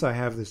words, once I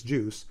have this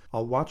juice,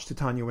 I'll watch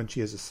Titania when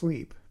she is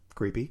asleep.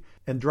 Creepy.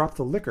 And drop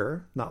the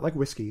liquor, not like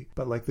whiskey,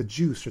 but like the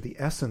juice or the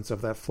essence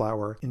of that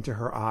flower into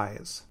her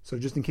eyes. So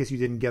just in case you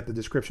didn't get the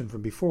description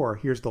from before,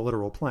 here's the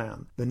literal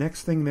plan. The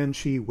next thing then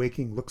she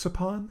waking looks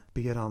upon,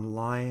 be it on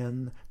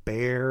lion,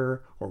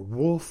 bear, or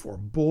wolf, or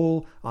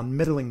bull, on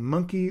meddling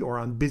monkey, or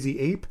on busy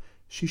ape,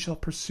 she shall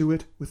pursue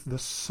it with the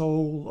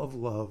soul of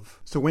love.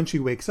 So when she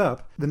wakes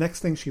up, the next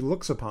thing she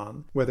looks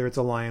upon, whether it's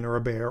a lion or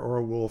a bear or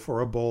a wolf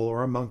or a bull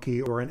or a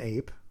monkey or an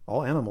ape,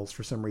 all animals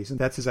for some reason.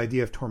 That's his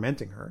idea of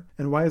tormenting her.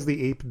 And why is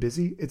the ape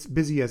busy? It's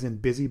busy as in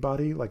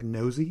busybody, like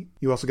nosy.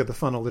 You also get the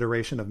fun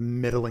alliteration of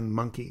meddling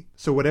monkey.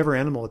 So whatever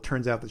animal it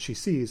turns out that she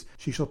sees,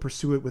 she shall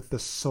pursue it with the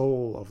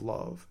soul of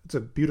love. It's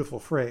a beautiful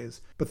phrase.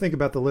 But think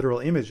about the literal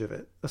image of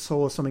it. A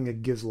soul is something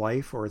that gives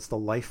life, or it's the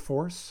life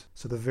force.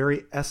 So the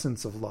very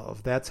essence of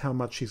love, that's how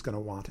much she's going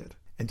to want it.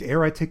 And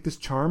ere I take this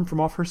charm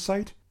from off her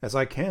sight, as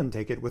I can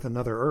take it with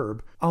another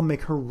herb, I'll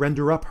make her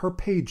render up her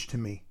page to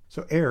me.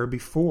 So ere,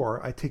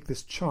 before I take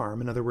this charm,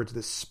 in other words,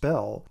 this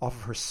spell, off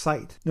of her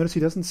sight. Notice he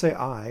doesn't say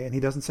I, and he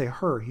doesn't say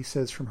her, he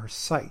says from her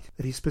sight,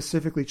 that he's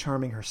specifically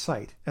charming her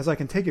sight, as I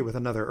can take it with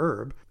another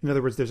herb. In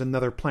other words, there's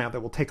another plant that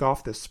will take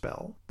off this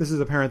spell. This is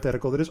a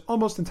parenthetical that is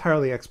almost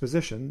entirely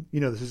exposition. You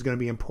know this is going to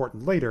be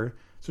important later,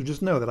 so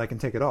just know that I can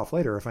take it off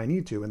later if I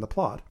need to in the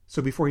plot.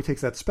 So before he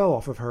takes that spell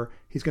off of her,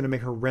 he's going to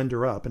make her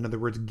render up, in other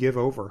words, give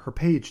over her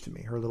page to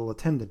me, her little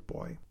attendant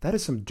boy. That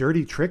is some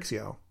dirty tricks,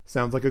 yo.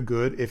 Sounds like a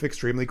good, if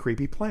extremely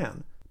creepy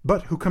plan.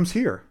 But who comes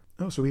here?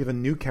 Oh, so we have a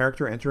new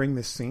character entering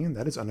this scene?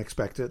 That is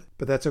unexpected.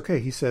 But that's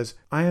okay. He says,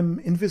 I am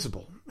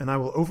invisible, and I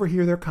will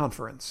overhear their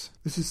conference.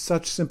 This is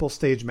such simple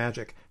stage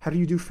magic. How do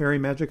you do fairy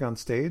magic on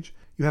stage?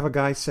 You have a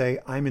guy say,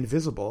 I'm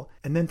invisible,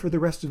 and then for the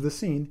rest of the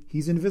scene,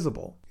 he's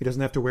invisible. He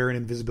doesn't have to wear an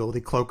invisibility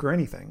cloak or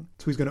anything.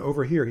 So he's going to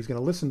overhear, he's going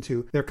to listen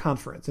to their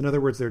conference. In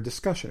other words, their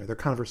discussion or their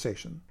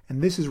conversation.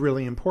 And this is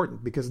really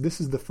important because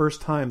this is the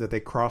first time that they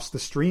cross the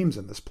streams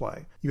in this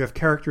play. You have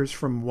characters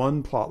from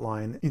one plot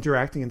line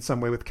interacting in some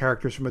way with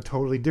characters from a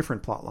totally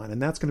different plot line, and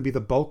that's going to be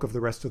the bulk of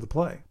the rest of the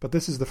play. But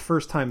this is the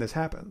first time this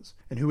happens.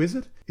 And who is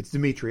it? It's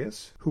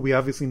Demetrius, who we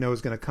obviously know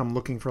is going to come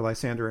looking for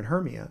Lysander and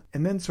Hermia,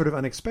 and then sort of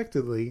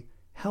unexpectedly,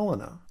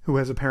 Helena, who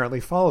has apparently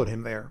followed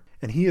him there.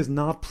 And he is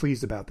not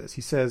pleased about this.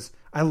 He says,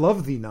 I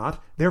love thee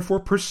not, therefore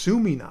pursue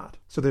me not.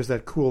 So there's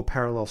that cool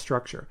parallel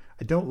structure.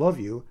 I don't love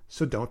you,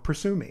 so don't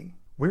pursue me.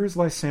 Where is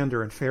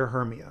Lysander and fair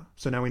Hermia?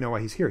 So now we know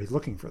why he's here. He's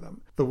looking for them.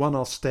 The one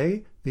I'll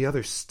stay, the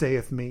other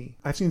stayeth me.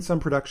 I've seen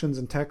some productions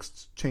and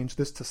texts change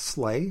this to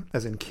slay,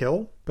 as in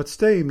kill. But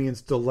stay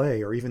means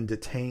delay or even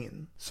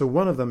detain. So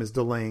one of them is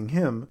delaying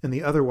him, and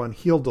the other one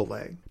he'll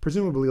delay.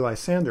 Presumably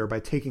Lysander,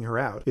 by taking her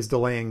out, is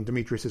delaying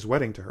Demetrius'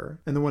 wedding to her.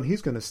 And the one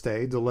he's going to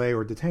stay, delay,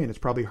 or detain is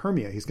probably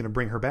Hermia. He's going to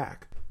bring her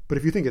back. But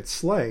if you think it's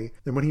slay,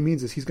 then what he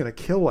means is he's going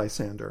to kill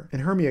Lysander,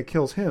 and Hermia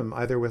kills him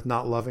either with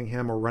not loving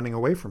him or running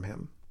away from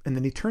him. And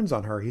then he turns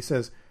on her. He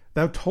says,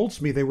 Thou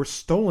toldst me they were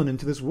stolen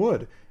into this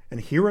wood, and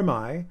here am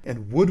I,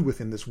 and wood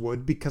within this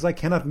wood, because I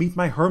cannot meet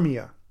my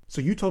Hermia. So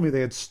you told me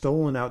they had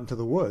stolen out into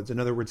the woods, in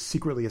other words,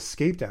 secretly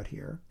escaped out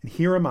here. And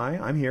here am I,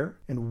 I'm here,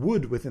 and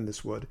wood within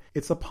this wood.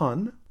 It's a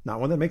pun, not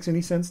one that makes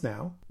any sense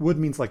now. Wood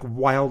means like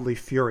wildly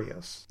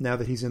furious. Now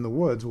that he's in the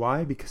woods,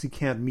 why? Because he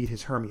can't meet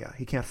his Hermia.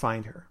 He can't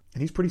find her.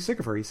 And he's pretty sick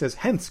of her. He says,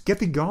 Hence, get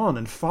thee gone,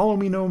 and follow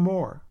me no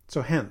more.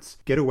 So hence,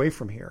 get away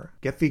from here.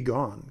 Get thee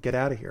gone. Get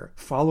out of here.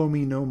 Follow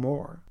me no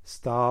more.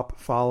 Stop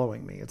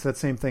following me. It's that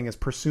same thing as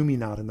pursue me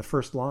not in the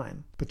first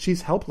line. But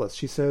she's helpless.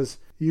 She says,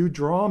 You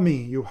draw me,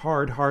 you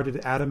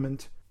hard-hearted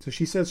adamant. So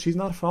she says she's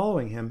not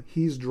following him,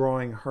 he's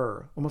drawing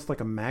her, almost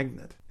like a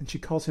magnet. And she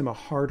calls him a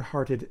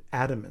hard-hearted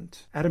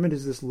adamant. Adamant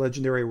is this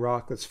legendary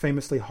rock that's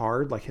famously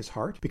hard, like his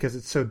heart, because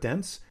it's so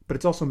dense, but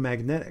it's also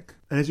magnetic.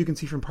 And as you can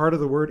see from part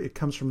of the word, it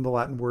comes from the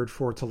Latin word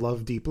for to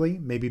love deeply,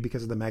 maybe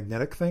because of the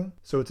magnetic thing.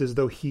 So it's as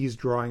though he's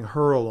drawing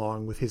her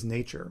along with his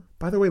nature.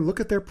 By the way, look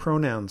at their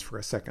pronouns for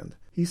a second.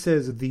 He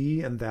says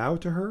thee and thou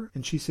to her,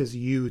 and she says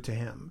you to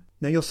him.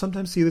 Now you'll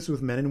sometimes see this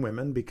with men and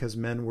women, because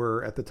men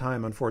were, at the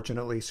time,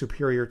 unfortunately,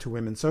 superior to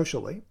women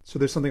socially. So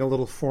there's something a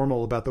little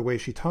formal about the way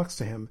she talks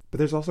to him, but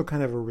there's also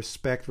kind of a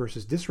respect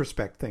versus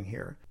disrespect thing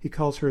here. He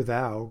calls her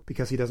thou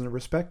because he doesn't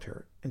respect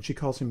her, and she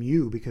calls him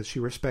you because she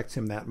respects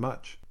him that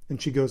much.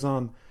 And she goes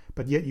on,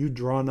 But yet you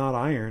draw not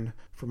iron,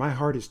 for my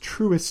heart is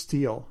true as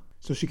steel.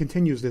 So she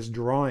continues this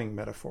drawing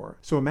metaphor.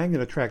 So a magnet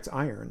attracts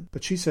iron,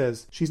 but she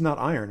says she's not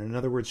iron. In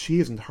other words,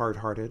 she isn't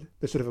hard-hearted.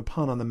 There's sort of a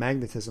pun on the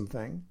magnetism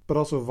thing, but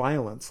also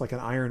violence, like an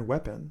iron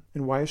weapon.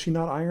 And why is she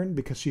not iron?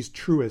 Because she's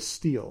true as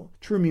steel.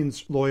 True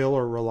means loyal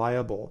or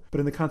reliable, but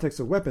in the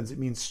context of weapons, it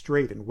means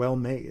straight and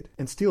well-made.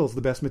 And steel is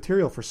the best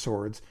material for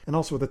swords, and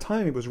also at the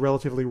time it was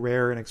relatively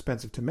rare and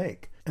expensive to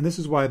make. And this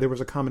is why there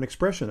was a common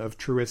expression of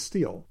true as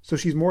steel. So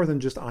she's more than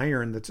just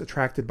iron that's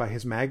attracted by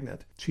his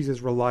magnet. She's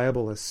as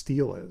reliable as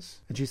steel is.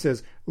 And she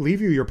says,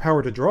 Leave you your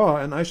power to draw,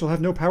 and I shall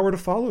have no power to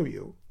follow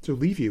you. So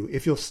leave you,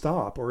 if you'll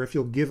stop, or if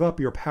you'll give up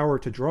your power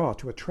to draw,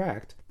 to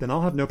attract, then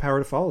I'll have no power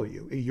to follow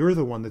you. You're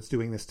the one that's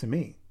doing this to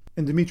me.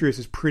 And Demetrius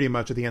is pretty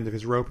much at the end of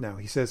his rope now.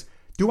 He says,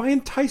 Do I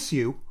entice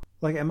you?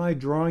 Like, am I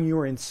drawing you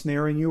or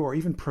ensnaring you or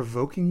even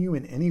provoking you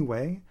in any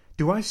way?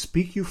 Do I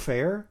speak you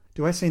fair?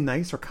 Do I say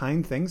nice or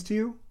kind things to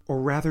you? Or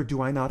rather,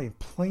 do I not in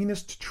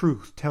plainest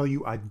truth tell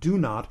you I do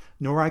not,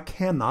 nor I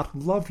cannot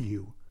love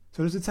you?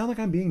 So does it sound like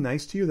I'm being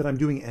nice to you, that I'm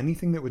doing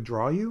anything that would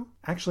draw you?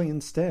 Actually,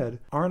 instead,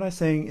 aren't I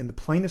saying in the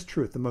plainest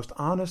truth, the most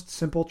honest,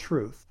 simple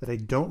truth, that I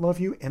don't love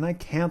you and I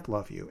can't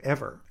love you,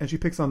 ever? And she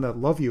picks on that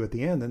love you at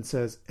the end and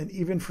says, And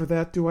even for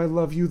that do I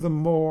love you the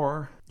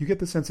more. You get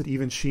the sense that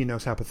even she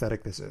knows how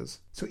pathetic this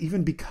is. So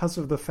even because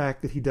of the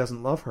fact that he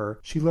doesn't love her,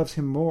 she loves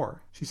him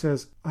more. She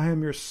says, I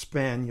am your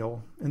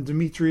spaniel, and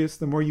Demetrius,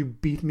 the more you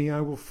beat me, I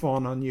will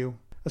fawn on you.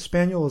 A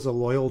spaniel is a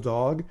loyal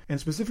dog, and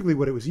specifically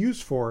what it was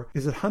used for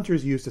is that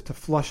hunters used it to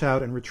flush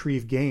out and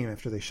retrieve game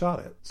after they shot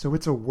it. So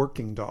it's a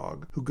working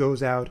dog who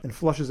goes out and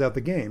flushes out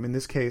the game, in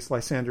this case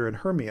Lysander and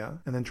Hermia,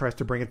 and then tries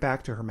to bring it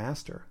back to her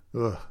master.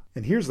 Ugh.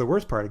 And here's the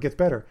worst part, it gets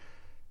better.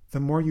 The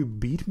more you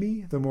beat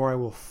me, the more I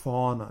will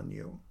fawn on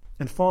you.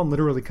 And fawn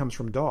literally comes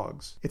from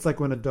dogs. It's like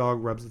when a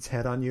dog rubs its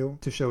head on you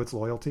to show its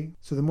loyalty.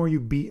 So the more you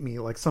beat me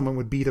like someone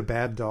would beat a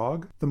bad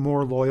dog, the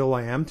more loyal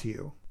I am to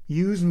you.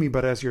 Use me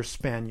but as your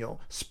spaniel.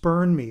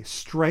 Spurn me,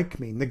 strike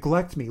me,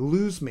 neglect me,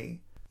 lose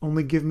me.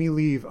 Only give me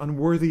leave,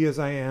 unworthy as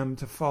I am,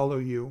 to follow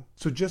you.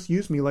 So just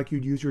use me like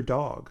you'd use your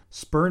dog.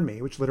 Spurn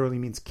me, which literally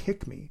means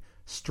kick me.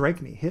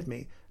 Strike me, hit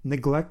me.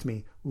 Neglect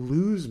me,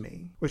 lose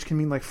me, which can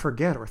mean like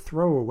forget or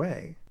throw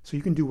away. So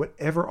you can do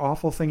whatever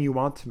awful thing you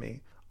want to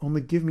me.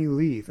 Only give me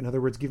leave. In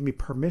other words, give me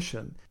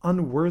permission,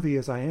 unworthy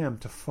as I am,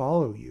 to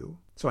follow you.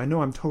 So I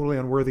know I'm totally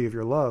unworthy of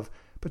your love,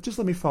 but just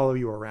let me follow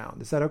you around.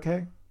 Is that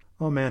okay?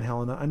 Oh man,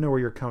 Helena, I know where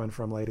you're coming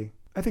from, lady.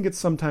 I think at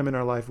some time in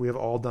our life we have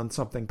all done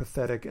something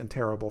pathetic and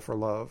terrible for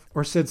love,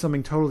 or said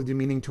something totally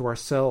demeaning to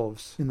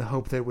ourselves in the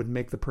hope that it would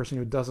make the person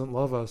who doesn't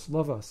love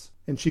us.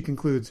 And she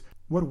concludes,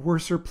 what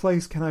worser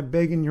place can I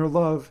beg in your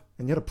love,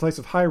 and yet a place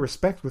of high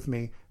respect with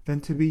me, than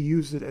to be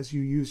used as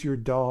you use your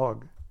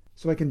dog?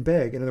 So I can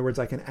beg, in other words,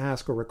 I can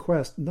ask or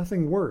request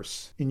nothing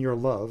worse in your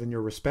love and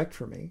your respect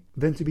for me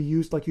than to be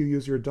used like you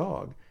use your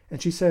dog. And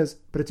she says,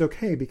 but it's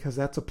okay because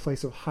that's a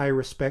place of high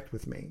respect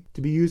with me.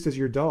 To be used as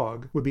your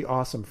dog would be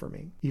awesome for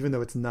me, even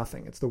though it's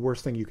nothing. It's the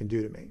worst thing you can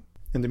do to me.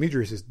 And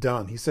Demetrius is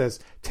done. He says,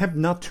 tempt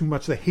not too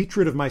much the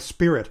hatred of my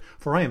spirit,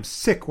 for I am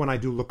sick when I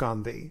do look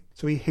on thee.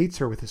 So he hates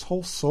her with his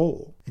whole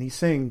soul. And he's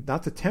saying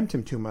not to tempt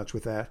him too much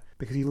with that,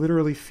 because he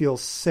literally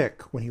feels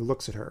sick when he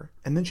looks at her.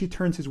 And then she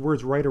turns his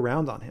words right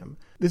around on him.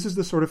 This is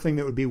the sort of thing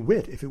that would be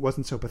wit if it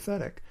wasn't so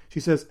pathetic. She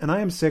says, and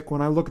I am sick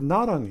when I look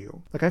not on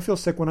you. Like I feel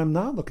sick when I'm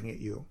not looking at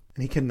you.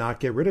 And he cannot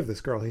get rid of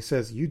this girl. He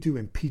says, you do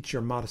impeach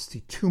your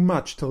modesty too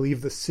much to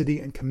leave the city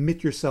and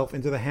commit yourself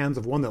into the hands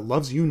of one that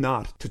loves you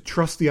not, to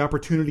trust the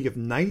opportunity of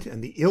night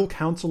and the ill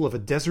counsel of a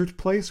desert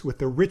place with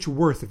the rich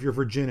worth of your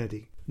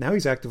virginity. Now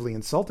he's actively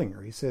insulting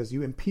her. He says,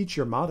 you impeach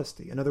your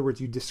modesty. In other words,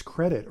 you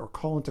discredit or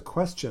call into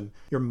question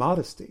your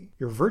modesty,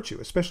 your virtue,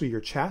 especially your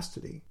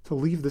chastity, to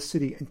leave the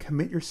city and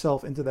commit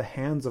yourself into the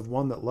hands of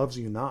one that loves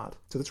you not.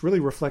 So this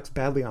really reflects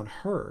badly on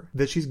her,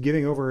 that she's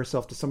giving over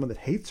herself to someone that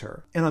hates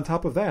her. And on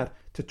top of that,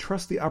 to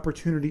trust the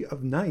opportunity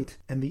of night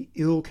and the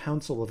ill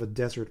counsel of a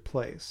desert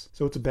place.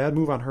 So it's a bad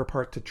move on her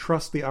part to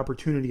trust the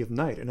opportunity of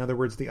night. In other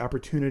words, the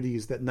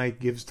opportunities that night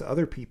gives to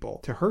other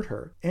people to hurt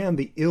her, and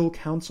the ill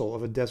counsel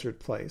of a desert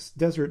place.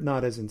 Desert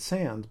not as in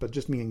sand, but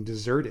just meaning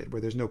deserted,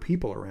 where there's no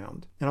people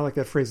around. And I like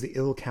that phrase, the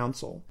ill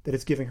counsel, that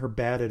it's giving her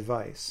bad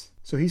advice.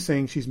 So he's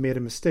saying she's made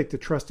a mistake to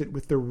trust it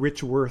with the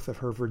rich worth of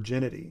her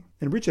virginity.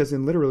 And rich as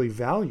in literally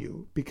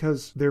value,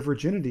 because their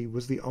virginity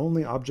was the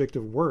only object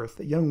of worth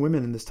that young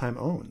women in this time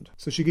owned.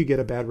 So she could get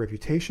a bad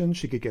reputation,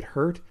 she could get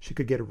hurt, she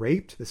could get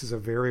raped. This is a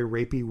very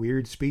rapey,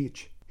 weird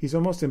speech. He's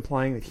almost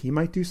implying that he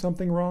might do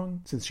something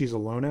wrong, since she's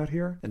alone out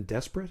here and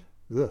desperate.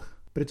 Ugh.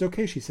 But it's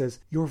okay, she says,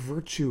 your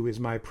virtue is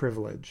my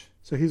privilege.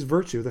 So his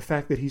virtue, the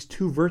fact that he's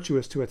too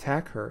virtuous to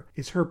attack her,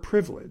 is her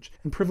privilege.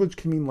 And privilege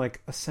can mean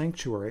like a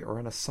sanctuary or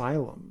an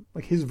asylum.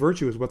 Like his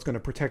virtue is what's going to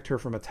protect her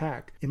from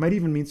attack. It might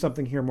even mean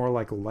something here more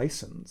like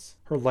license.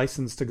 Her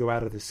license to go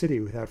out of the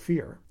city without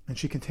fear. And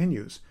she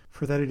continues,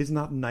 for that it is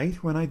not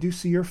night when I do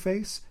see your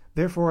face,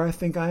 therefore I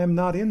think I am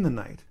not in the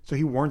night. So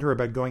he warned her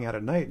about going out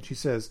at night, and she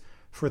says,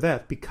 for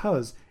that,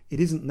 because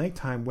it isn't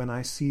nighttime when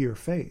I see your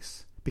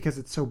face. Because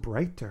it's so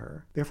bright to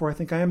her. Therefore I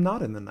think I am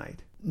not in the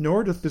night.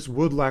 Nor doth this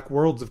wood lack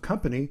worlds of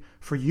company,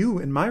 for you,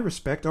 in my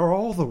respect, are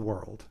all the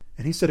world.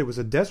 And he said it was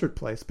a desert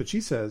place, but she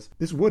says,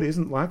 this wood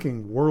isn't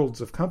lacking worlds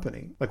of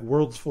company, like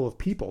worlds full of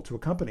people to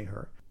accompany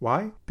her.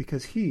 Why?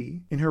 Because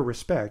he, in her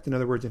respect, in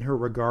other words, in her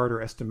regard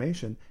or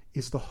estimation,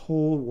 is the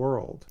whole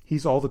world.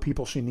 He's all the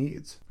people she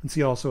needs. And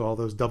see also all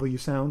those W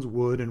sounds,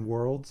 wood and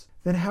worlds?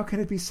 Then how can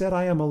it be said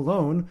I am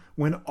alone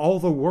when all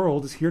the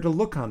world is here to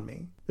look on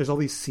me? There's all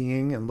these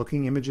seeing and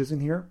looking images in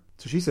here.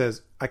 So she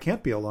says, I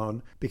can't be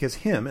alone because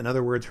him, in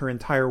other words, her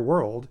entire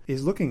world,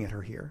 is looking at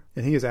her here.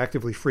 And he is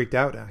actively freaked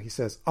out now. He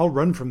says, I'll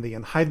run from thee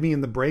and hide me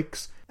in the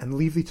brakes and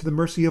leave thee to the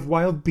mercy of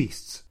wild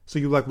beasts. So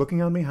you like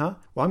looking on me, huh?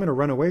 Well, I'm going to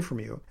run away from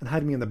you and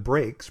hide me in the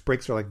brakes.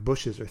 Brakes are like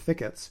bushes or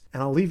thickets.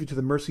 And I'll leave you to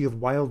the mercy of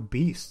wild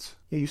beasts.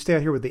 Yeah, you stay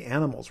out here with the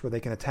animals where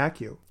they can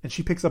attack you. And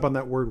she picks up on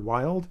that word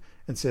wild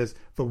and says,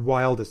 the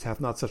wildest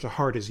hath not such a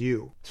heart as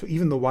you. So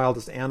even the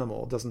wildest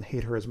animal doesn't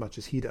hate her as much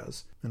as he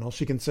does. And all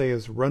she can say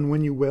is, run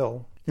when you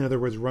will. In other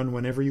words, run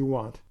whenever you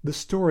want. The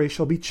story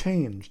shall be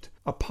changed.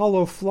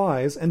 Apollo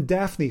flies and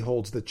Daphne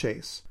holds the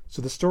chase.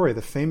 So the story,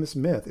 the famous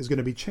myth, is going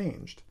to be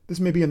changed. This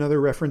may be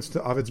another reference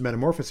to Ovid's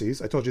Metamorphoses.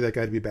 I told you that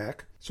guy to be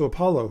back. So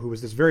Apollo, who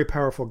is this very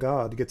powerful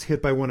god, gets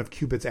hit by one of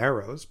Cupid's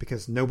arrows,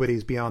 because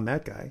nobody's beyond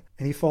that guy.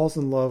 And he falls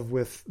in love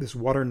with this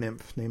water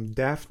nymph named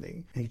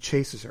Daphne, and he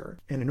chases her.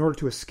 And in order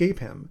to escape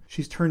him,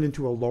 she's turned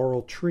into a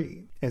laurel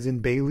tree, as in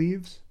bay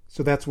leaves.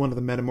 So that's one of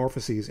the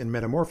metamorphoses in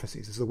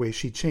Metamorphoses, is the way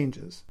she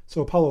changes.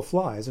 So Apollo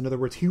flies, in other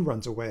words, he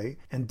runs away,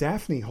 and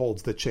Daphne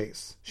holds the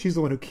chase. She's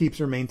the one who keeps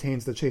or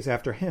maintains the chase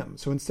after him.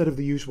 So instead of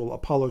the usual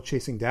Apollo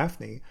chasing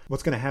Daphne,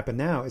 what's going to happen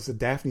now is that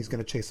Daphne's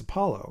going to chase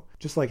Apollo,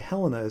 just like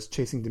Helena is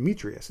chasing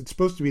Demetrius. It's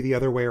supposed to be the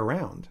other way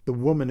around. The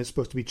woman is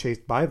supposed to be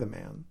chased by the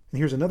man. And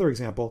here's another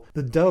example.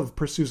 The dove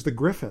pursues the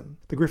griffin.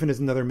 The griffin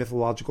is another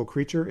mythological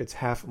creature. It's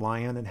half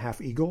lion and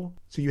half eagle.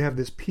 So you have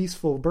this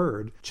peaceful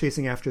bird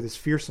chasing after this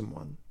fearsome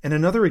one. And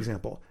another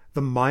example,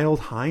 the mild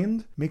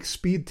hind makes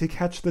speed to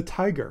catch the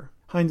tiger.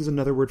 Hind is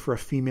another word for a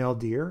female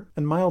deer,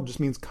 and mild just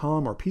means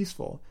calm or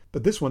peaceful.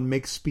 But this one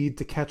makes speed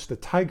to catch the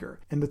tiger.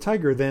 And the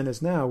tiger then,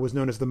 as now, was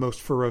known as the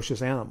most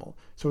ferocious animal.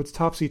 So it's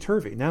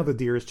topsy-turvy. Now the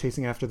deer is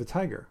chasing after the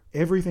tiger.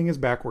 Everything is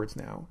backwards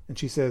now. And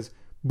she says,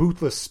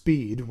 bootless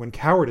speed when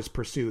cowardice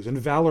pursues and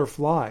valor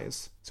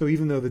flies. So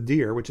even though the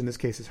deer, which in this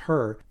case is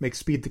her, makes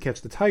speed to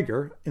catch the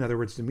tiger, in other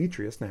words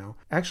Demetrius now,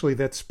 actually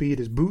that speed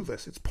is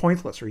bootless, it's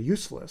pointless or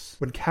useless.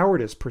 When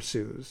cowardice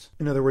pursues,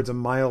 in other words a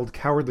mild,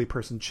 cowardly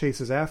person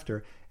chases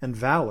after, and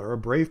valor, a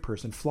brave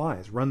person,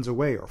 flies, runs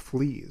away, or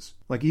flees.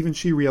 Like even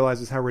she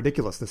realizes how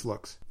ridiculous this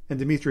looks. And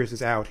Demetrius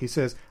is out. He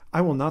says,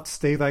 I will not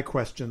stay thy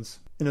questions.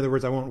 In other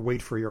words, I won't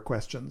wait for your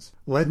questions.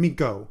 Let me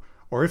go.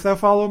 Or if thou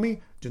follow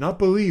me, do not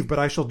believe, but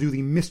I shall do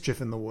thee mischief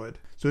in the wood.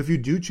 So if you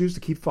do choose to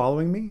keep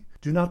following me,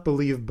 do not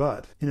believe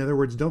but. In other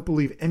words, don't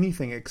believe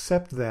anything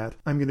except that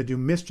I'm going to do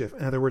mischief.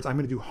 In other words, I'm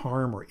going to do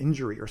harm or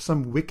injury or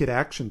some wicked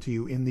action to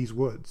you in these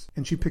woods.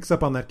 And she picks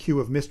up on that cue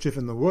of mischief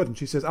in the wood, and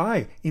she says,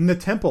 aye, in the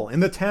temple,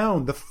 in the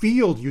town, the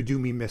field you do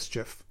me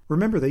mischief.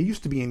 Remember, they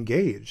used to be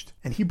engaged,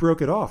 and he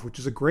broke it off, which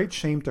is a great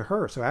shame to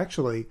her. So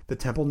actually, the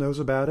temple knows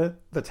about it,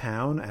 the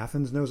town,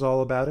 Athens knows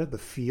all about it, the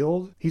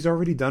field. He's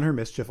already done her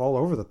mischief all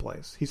over the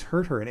place. He's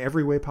hurt her in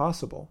every way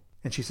possible.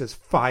 And she says,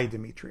 fie,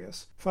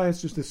 Demetrius. Fie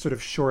is just this sort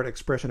of short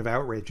expression of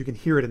outrage. You can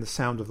hear it in the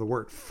sound of the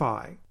word,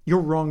 fie. Your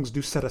wrongs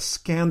do set a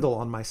scandal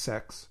on my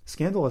sex.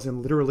 Scandal as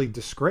in literally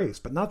disgrace,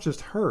 but not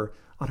just her,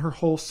 on her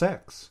whole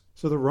sex.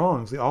 So the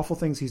wrongs, the awful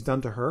things he's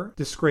done to her,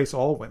 disgrace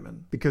all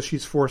women, because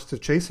she's forced to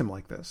chase him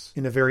like this,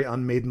 in a very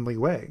unmaidenly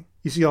way.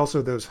 You see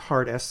also those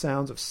hard S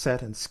sounds of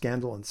set and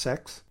scandal and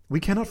sex. We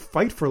cannot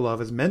fight for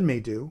love as men may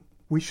do.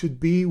 We should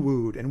be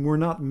wooed, and we're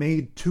not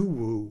made to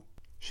woo.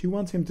 She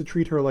wants him to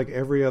treat her like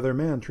every other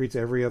man treats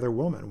every other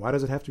woman. Why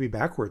does it have to be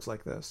backwards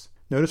like this?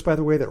 Notice, by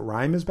the way, that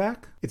rhyme is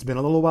back. It's been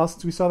a little while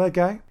since we saw that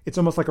guy. It's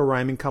almost like a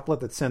rhyming couplet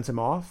that sends him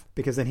off,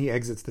 because then he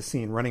exits the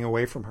scene, running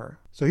away from her.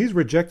 So he's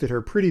rejected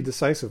her pretty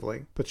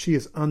decisively, but she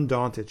is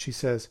undaunted. She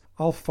says,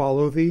 I'll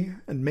follow thee,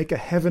 and make a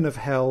heaven of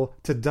hell,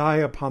 to die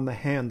upon the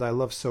hand I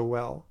love so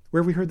well.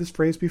 Where have we heard this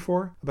phrase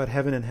before, about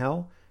heaven and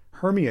hell?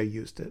 Hermia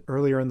used it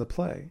earlier in the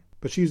play.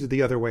 But she used it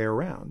the other way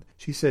around.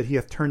 She said, he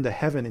hath turned a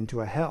heaven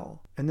into a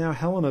hell. And now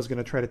Helena's going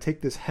to try to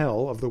take this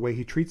hell of the way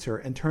he treats her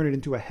and turn it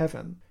into a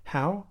heaven.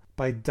 How?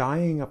 By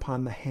dying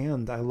upon the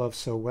hand I love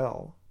so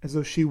well. As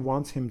though she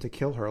wants him to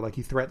kill her like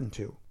he threatened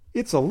to.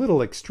 It's a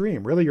little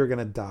extreme. Really, you're going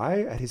to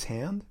die at his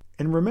hand?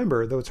 And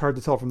remember, though it's hard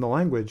to tell from the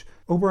language,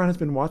 Oberon has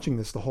been watching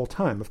this the whole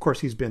time. Of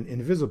course, he's been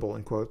invisible,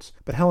 in quotes.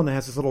 But Helena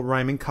has this little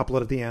rhyming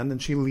couplet at the end,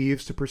 and she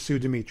leaves to pursue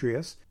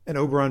Demetrius. And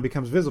Oberon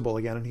becomes visible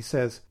again, and he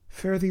says,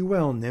 fare thee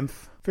well,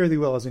 nymph. Fare thee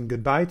well as in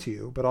goodbye to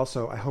you, but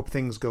also I hope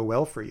things go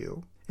well for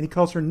you. And he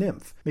calls her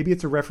nymph. Maybe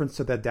it's a reference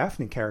to that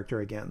Daphne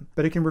character again,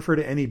 but it can refer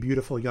to any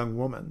beautiful young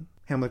woman.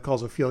 Hamlet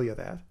calls Ophelia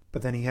that.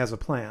 But then he has a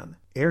plan.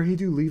 Ere he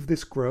do leave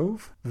this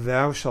grove,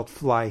 thou shalt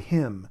fly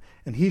him,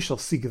 and he shall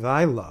seek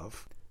thy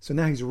love. So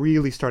now he's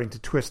really starting to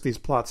twist these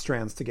plot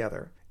strands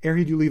together. Ere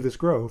he do leave this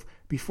grove,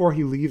 before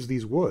he leaves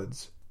these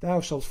woods, thou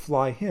shalt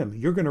fly him.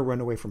 You're going to run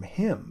away from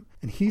him,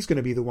 and he's going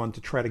to be the one to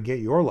try to get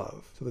your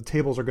love. So the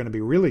tables are going to be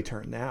really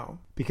turned now.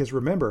 Because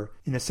remember,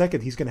 in a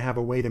second he's going to have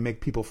a way to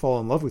make people fall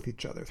in love with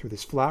each other through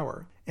this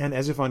flower. And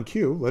as if on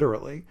cue,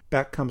 literally,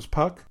 back comes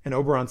Puck, and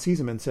Oberon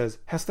sees him and says,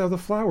 hast thou the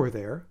flower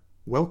there?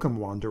 Welcome,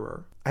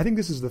 wanderer. I think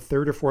this is the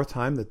third or fourth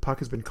time that Puck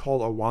has been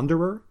called a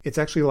wanderer. It's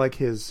actually like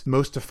his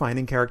most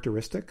defining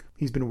characteristic.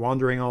 He's been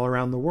wandering all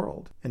around the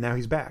world, and now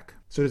he's back.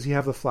 So does he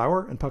have the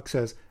flower? And Puck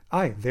says,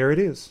 aye, there it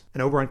is.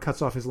 And Oberon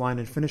cuts off his line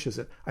and finishes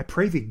it. I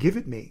pray thee, give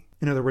it me.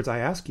 In other words, I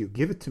ask you,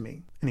 give it to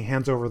me. And he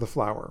hands over the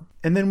flower.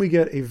 And then we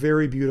get a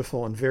very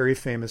beautiful and very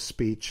famous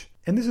speech.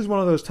 And this is one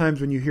of those times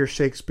when you hear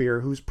Shakespeare,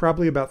 who's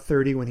probably about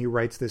 30 when he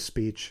writes this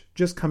speech,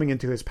 just coming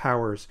into his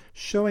powers,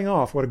 showing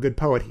off what a good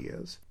poet he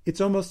is.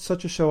 It's almost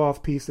such a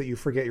show-off piece that you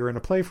forget you're in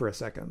a play for a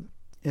second.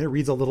 And it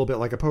reads a little bit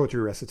like a poetry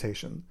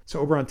recitation.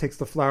 So Oberon takes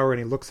the flower and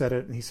he looks at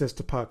it and he says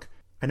to Puck,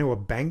 I know a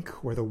bank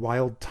where the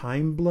wild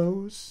thyme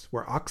blows,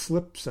 where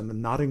oxlips and the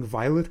nodding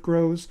violet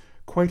grows,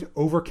 quite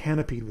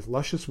over-canopied with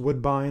luscious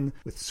woodbine,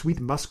 with sweet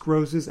musk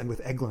roses, and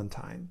with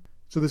eglantine.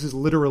 So this is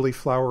literally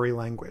flowery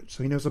language.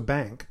 So he knows a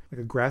bank, like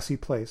a grassy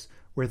place,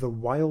 where the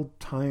wild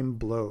thyme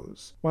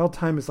blows. Wild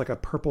thyme is like a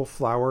purple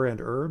flower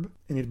and herb,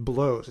 and it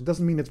blows. It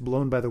doesn't mean it's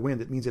blown by the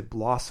wind, it means it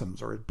blossoms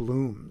or it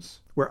blooms.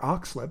 Where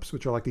oxlips,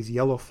 which are like these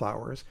yellow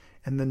flowers,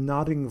 and the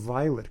nodding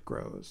violet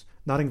grows.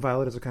 Nodding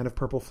violet is a kind of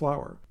purple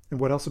flower. And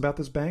what else about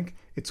this bank?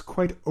 It's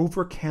quite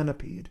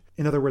over-canopied.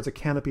 In other words, a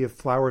canopy of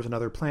flowers and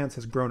other plants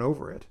has grown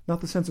over it. Not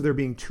the sense of there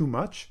being too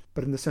much,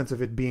 but in the sense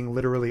of it being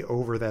literally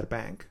over that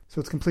bank. So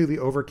it's completely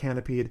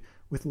over-canopied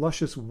with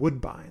luscious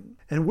woodbine.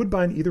 And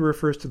woodbine either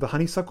refers to the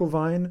honeysuckle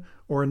vine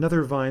or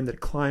another vine that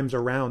climbs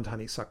around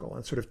honeysuckle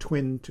and sort of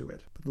twinned to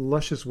it. But the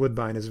luscious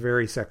woodbine is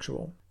very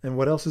sexual. And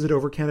what else is it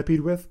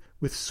over-canopied with?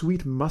 With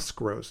sweet musk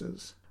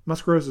roses.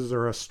 Musk roses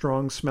are a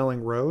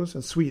strong-smelling rose,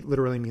 and sweet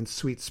literally means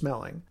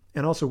sweet-smelling.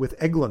 And also with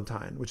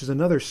eglantine, which is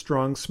another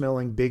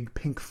strong-smelling big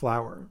pink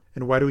flower.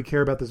 And why do we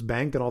care about this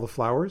bank and all the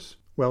flowers?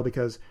 Well,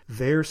 because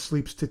there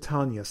sleeps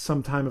Titania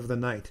some time of the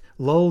night,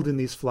 lulled in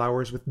these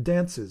flowers with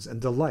dances and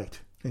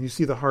delight. And you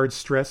see the hard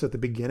stress at the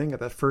beginning, at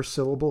that first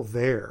syllable,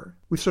 there.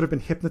 We've sort of been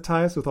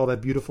hypnotized with all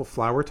that beautiful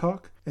flower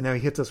talk, and now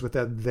he hits us with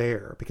that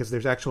there, because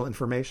there's actual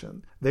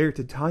information. There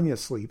Titania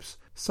sleeps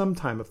some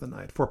time of the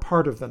night, for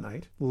part of the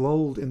night,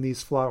 lulled in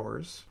these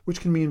flowers,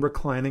 which can mean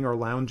reclining or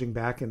lounging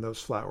back in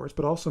those flowers,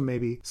 but also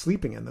maybe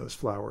sleeping in those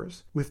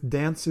flowers, with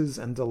dances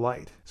and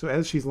delight. So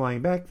as she's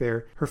lying back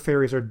there, her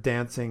fairies are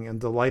dancing and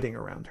delighting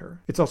around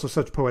her. It's also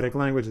such poetic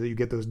language that you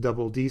get those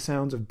double D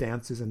sounds of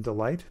dances and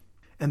delight.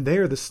 And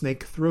there the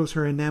snake throws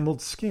her enameled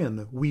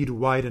skin, weed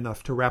wide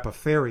enough to wrap a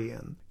fairy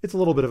in. It's a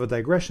little bit of a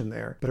digression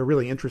there, but a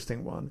really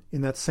interesting one. In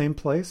that same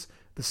place,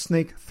 the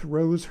snake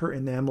throws her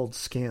enameled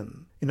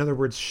skin. In other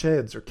words,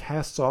 sheds or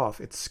casts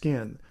off its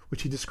skin,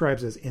 which he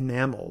describes as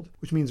enameled,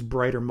 which means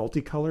bright or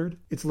multicolored.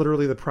 It's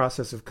literally the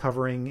process of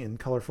covering in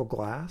colorful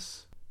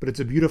glass, but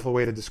it's a beautiful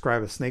way to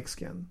describe a snake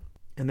skin.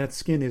 And that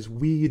skin is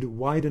weed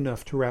wide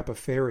enough to wrap a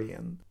fairy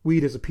in.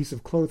 Weed is a piece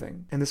of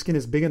clothing, and the skin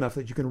is big enough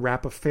that you can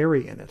wrap a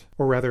fairy in it.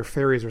 Or rather,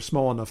 fairies are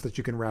small enough that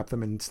you can wrap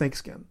them in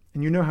snakeskin.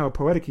 And you know how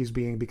poetic he's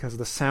being because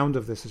the sound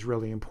of this is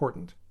really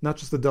important. Not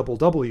just the double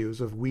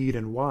W's of weed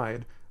and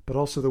wide, but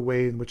also the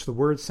way in which the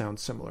words sound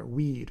similar.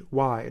 Weed,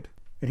 wide.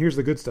 And here's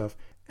the good stuff.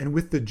 And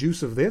with the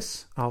juice of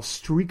this, I'll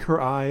streak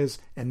her eyes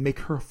and make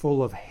her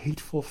full of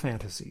hateful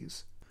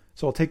fantasies.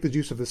 So I'll take the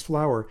juice of this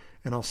flower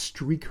and I'll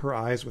streak her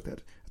eyes with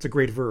it. It's a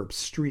great verb,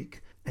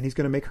 streak. And he's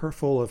going to make her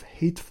full of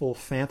hateful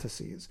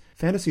fantasies.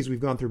 Fantasies we've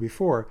gone through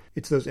before.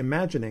 It's those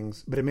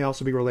imaginings, but it may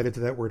also be related to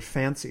that word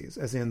fancies,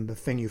 as in the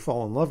thing you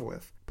fall in love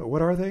with. But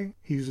what are they?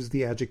 He uses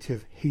the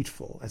adjective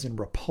hateful, as in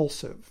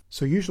repulsive.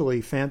 So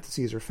usually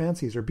fantasies or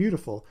fancies are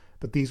beautiful,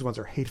 but these ones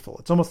are hateful.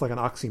 It's almost like an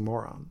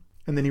oxymoron.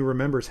 And then he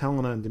remembers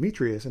Helena and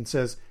Demetrius and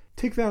says,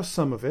 "Take thou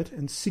some of it,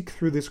 and seek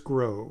through this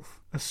grove.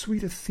 A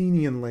sweet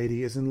Athenian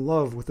lady is in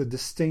love with a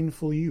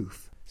disdainful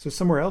youth." So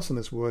somewhere else in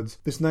this woods,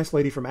 this nice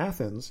lady from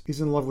Athens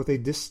is in love with a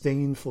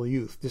disdainful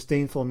youth.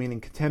 Disdainful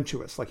meaning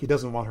contemptuous, like he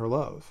doesn't want her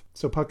love.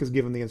 So Puck is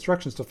given the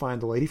instructions to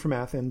find the lady from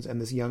Athens and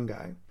this young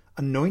guy.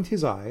 Anoint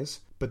his eyes,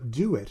 but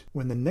do it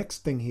when the next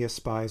thing he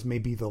espies may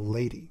be the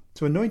lady.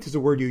 So anoint is a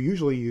word you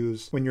usually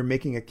use when you're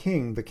making a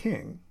king the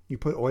king. You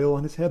put oil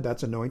on his head,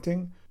 that's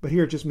anointing. But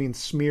here it just means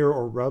smear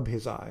or rub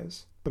his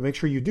eyes. But make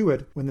sure you do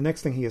it when the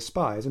next thing he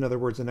espies, in other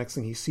words, the next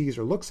thing he sees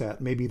or looks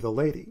at, may be the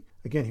lady.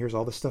 Again, here's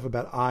all this stuff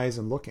about eyes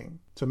and looking.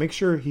 So make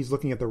sure he's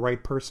looking at the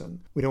right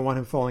person. We don't want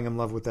him falling in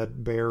love with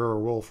that bear or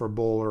wolf or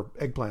bull or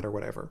eggplant or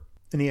whatever.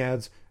 And he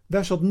adds,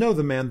 "Thou shalt know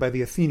the man by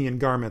the Athenian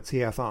garments he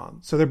hath on."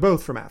 So they're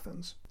both from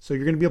Athens. So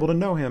you're going to be able to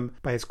know him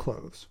by his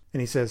clothes.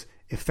 And he says,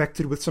 "Effect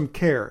it with some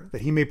care,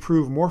 that he may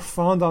prove more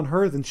fond on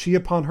her than she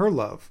upon her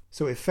love."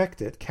 So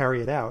effect it,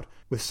 carry it out,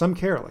 with some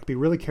care, like be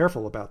really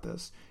careful about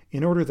this,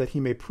 in order that he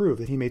may prove,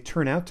 that he may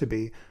turn out to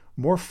be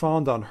more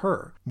fond on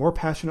her, more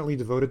passionately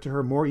devoted to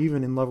her, more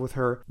even in love with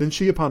her than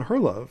she upon her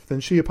love,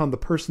 than she upon the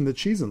person that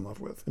she's in love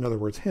with. In other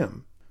words,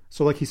 him.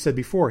 So like he said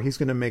before, he's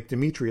going to make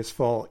Demetrius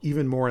fall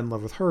even more in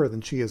love with her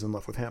than she is in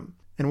love with him.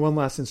 And one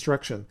last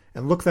instruction,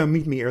 "And look thou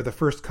meet me ere the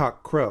first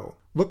cock crow."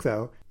 Look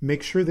thou,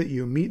 make sure that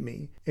you meet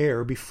me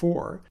ere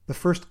before the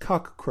first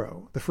cock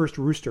crow, the first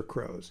rooster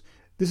crows.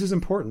 This is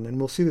important, and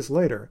we'll see this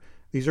later.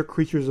 These are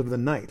creatures of the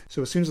night.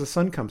 So as soon as the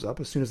sun comes up,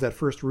 as soon as that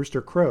first rooster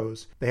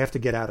crows, they have to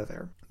get out of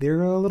there.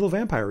 They're a little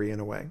vampire-y in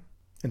a way.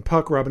 And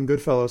Puck, Robin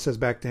Goodfellow, says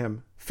back to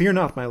him, "Fear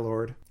not, my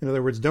lord." In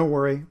other words, don't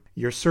worry.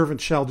 Your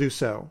servant shall do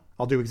so.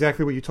 I'll do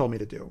exactly what you told me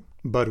to do.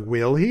 But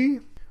will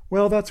he?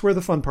 Well, that's where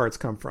the fun parts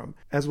come from.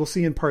 As we'll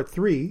see in part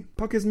 3,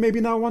 Puck is maybe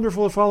not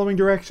wonderful at following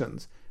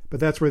directions. But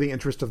that's where the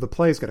interest of the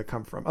play is going to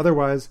come from.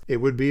 Otherwise,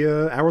 it would be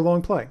an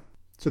hour-long play.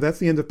 So that's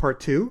the end of part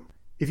 2.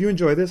 If you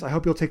enjoy this, I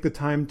hope you'll take the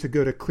time to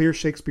go to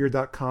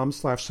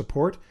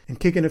clearshakespeare.com/support and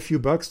kick in a few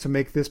bucks to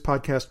make this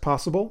podcast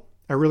possible.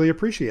 I really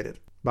appreciate it.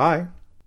 Bye.